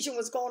confusion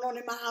was going on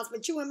in my house,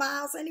 but you in my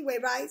house anyway,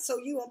 right? So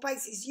you on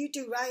Pisces, you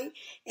too, right?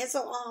 And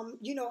so,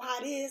 you know how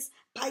it is,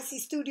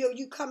 Pisces studio,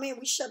 you come in,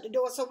 we shut the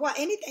door. So what?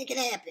 Anything can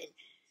happen.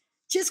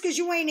 Just because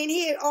you ain't in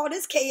here, all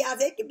this chaos,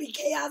 there could be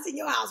chaos in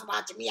your house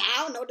watching me.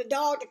 I don't know, the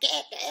dog, the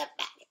cat, the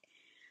everybody.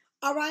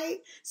 All right?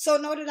 So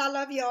know that I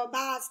love y'all.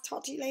 Bye.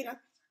 Talk to you later.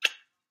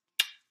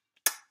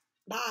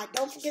 Bye.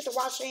 Don't forget to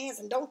wash your hands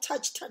and don't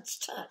touch.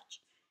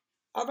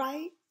 All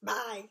right?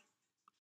 Bye.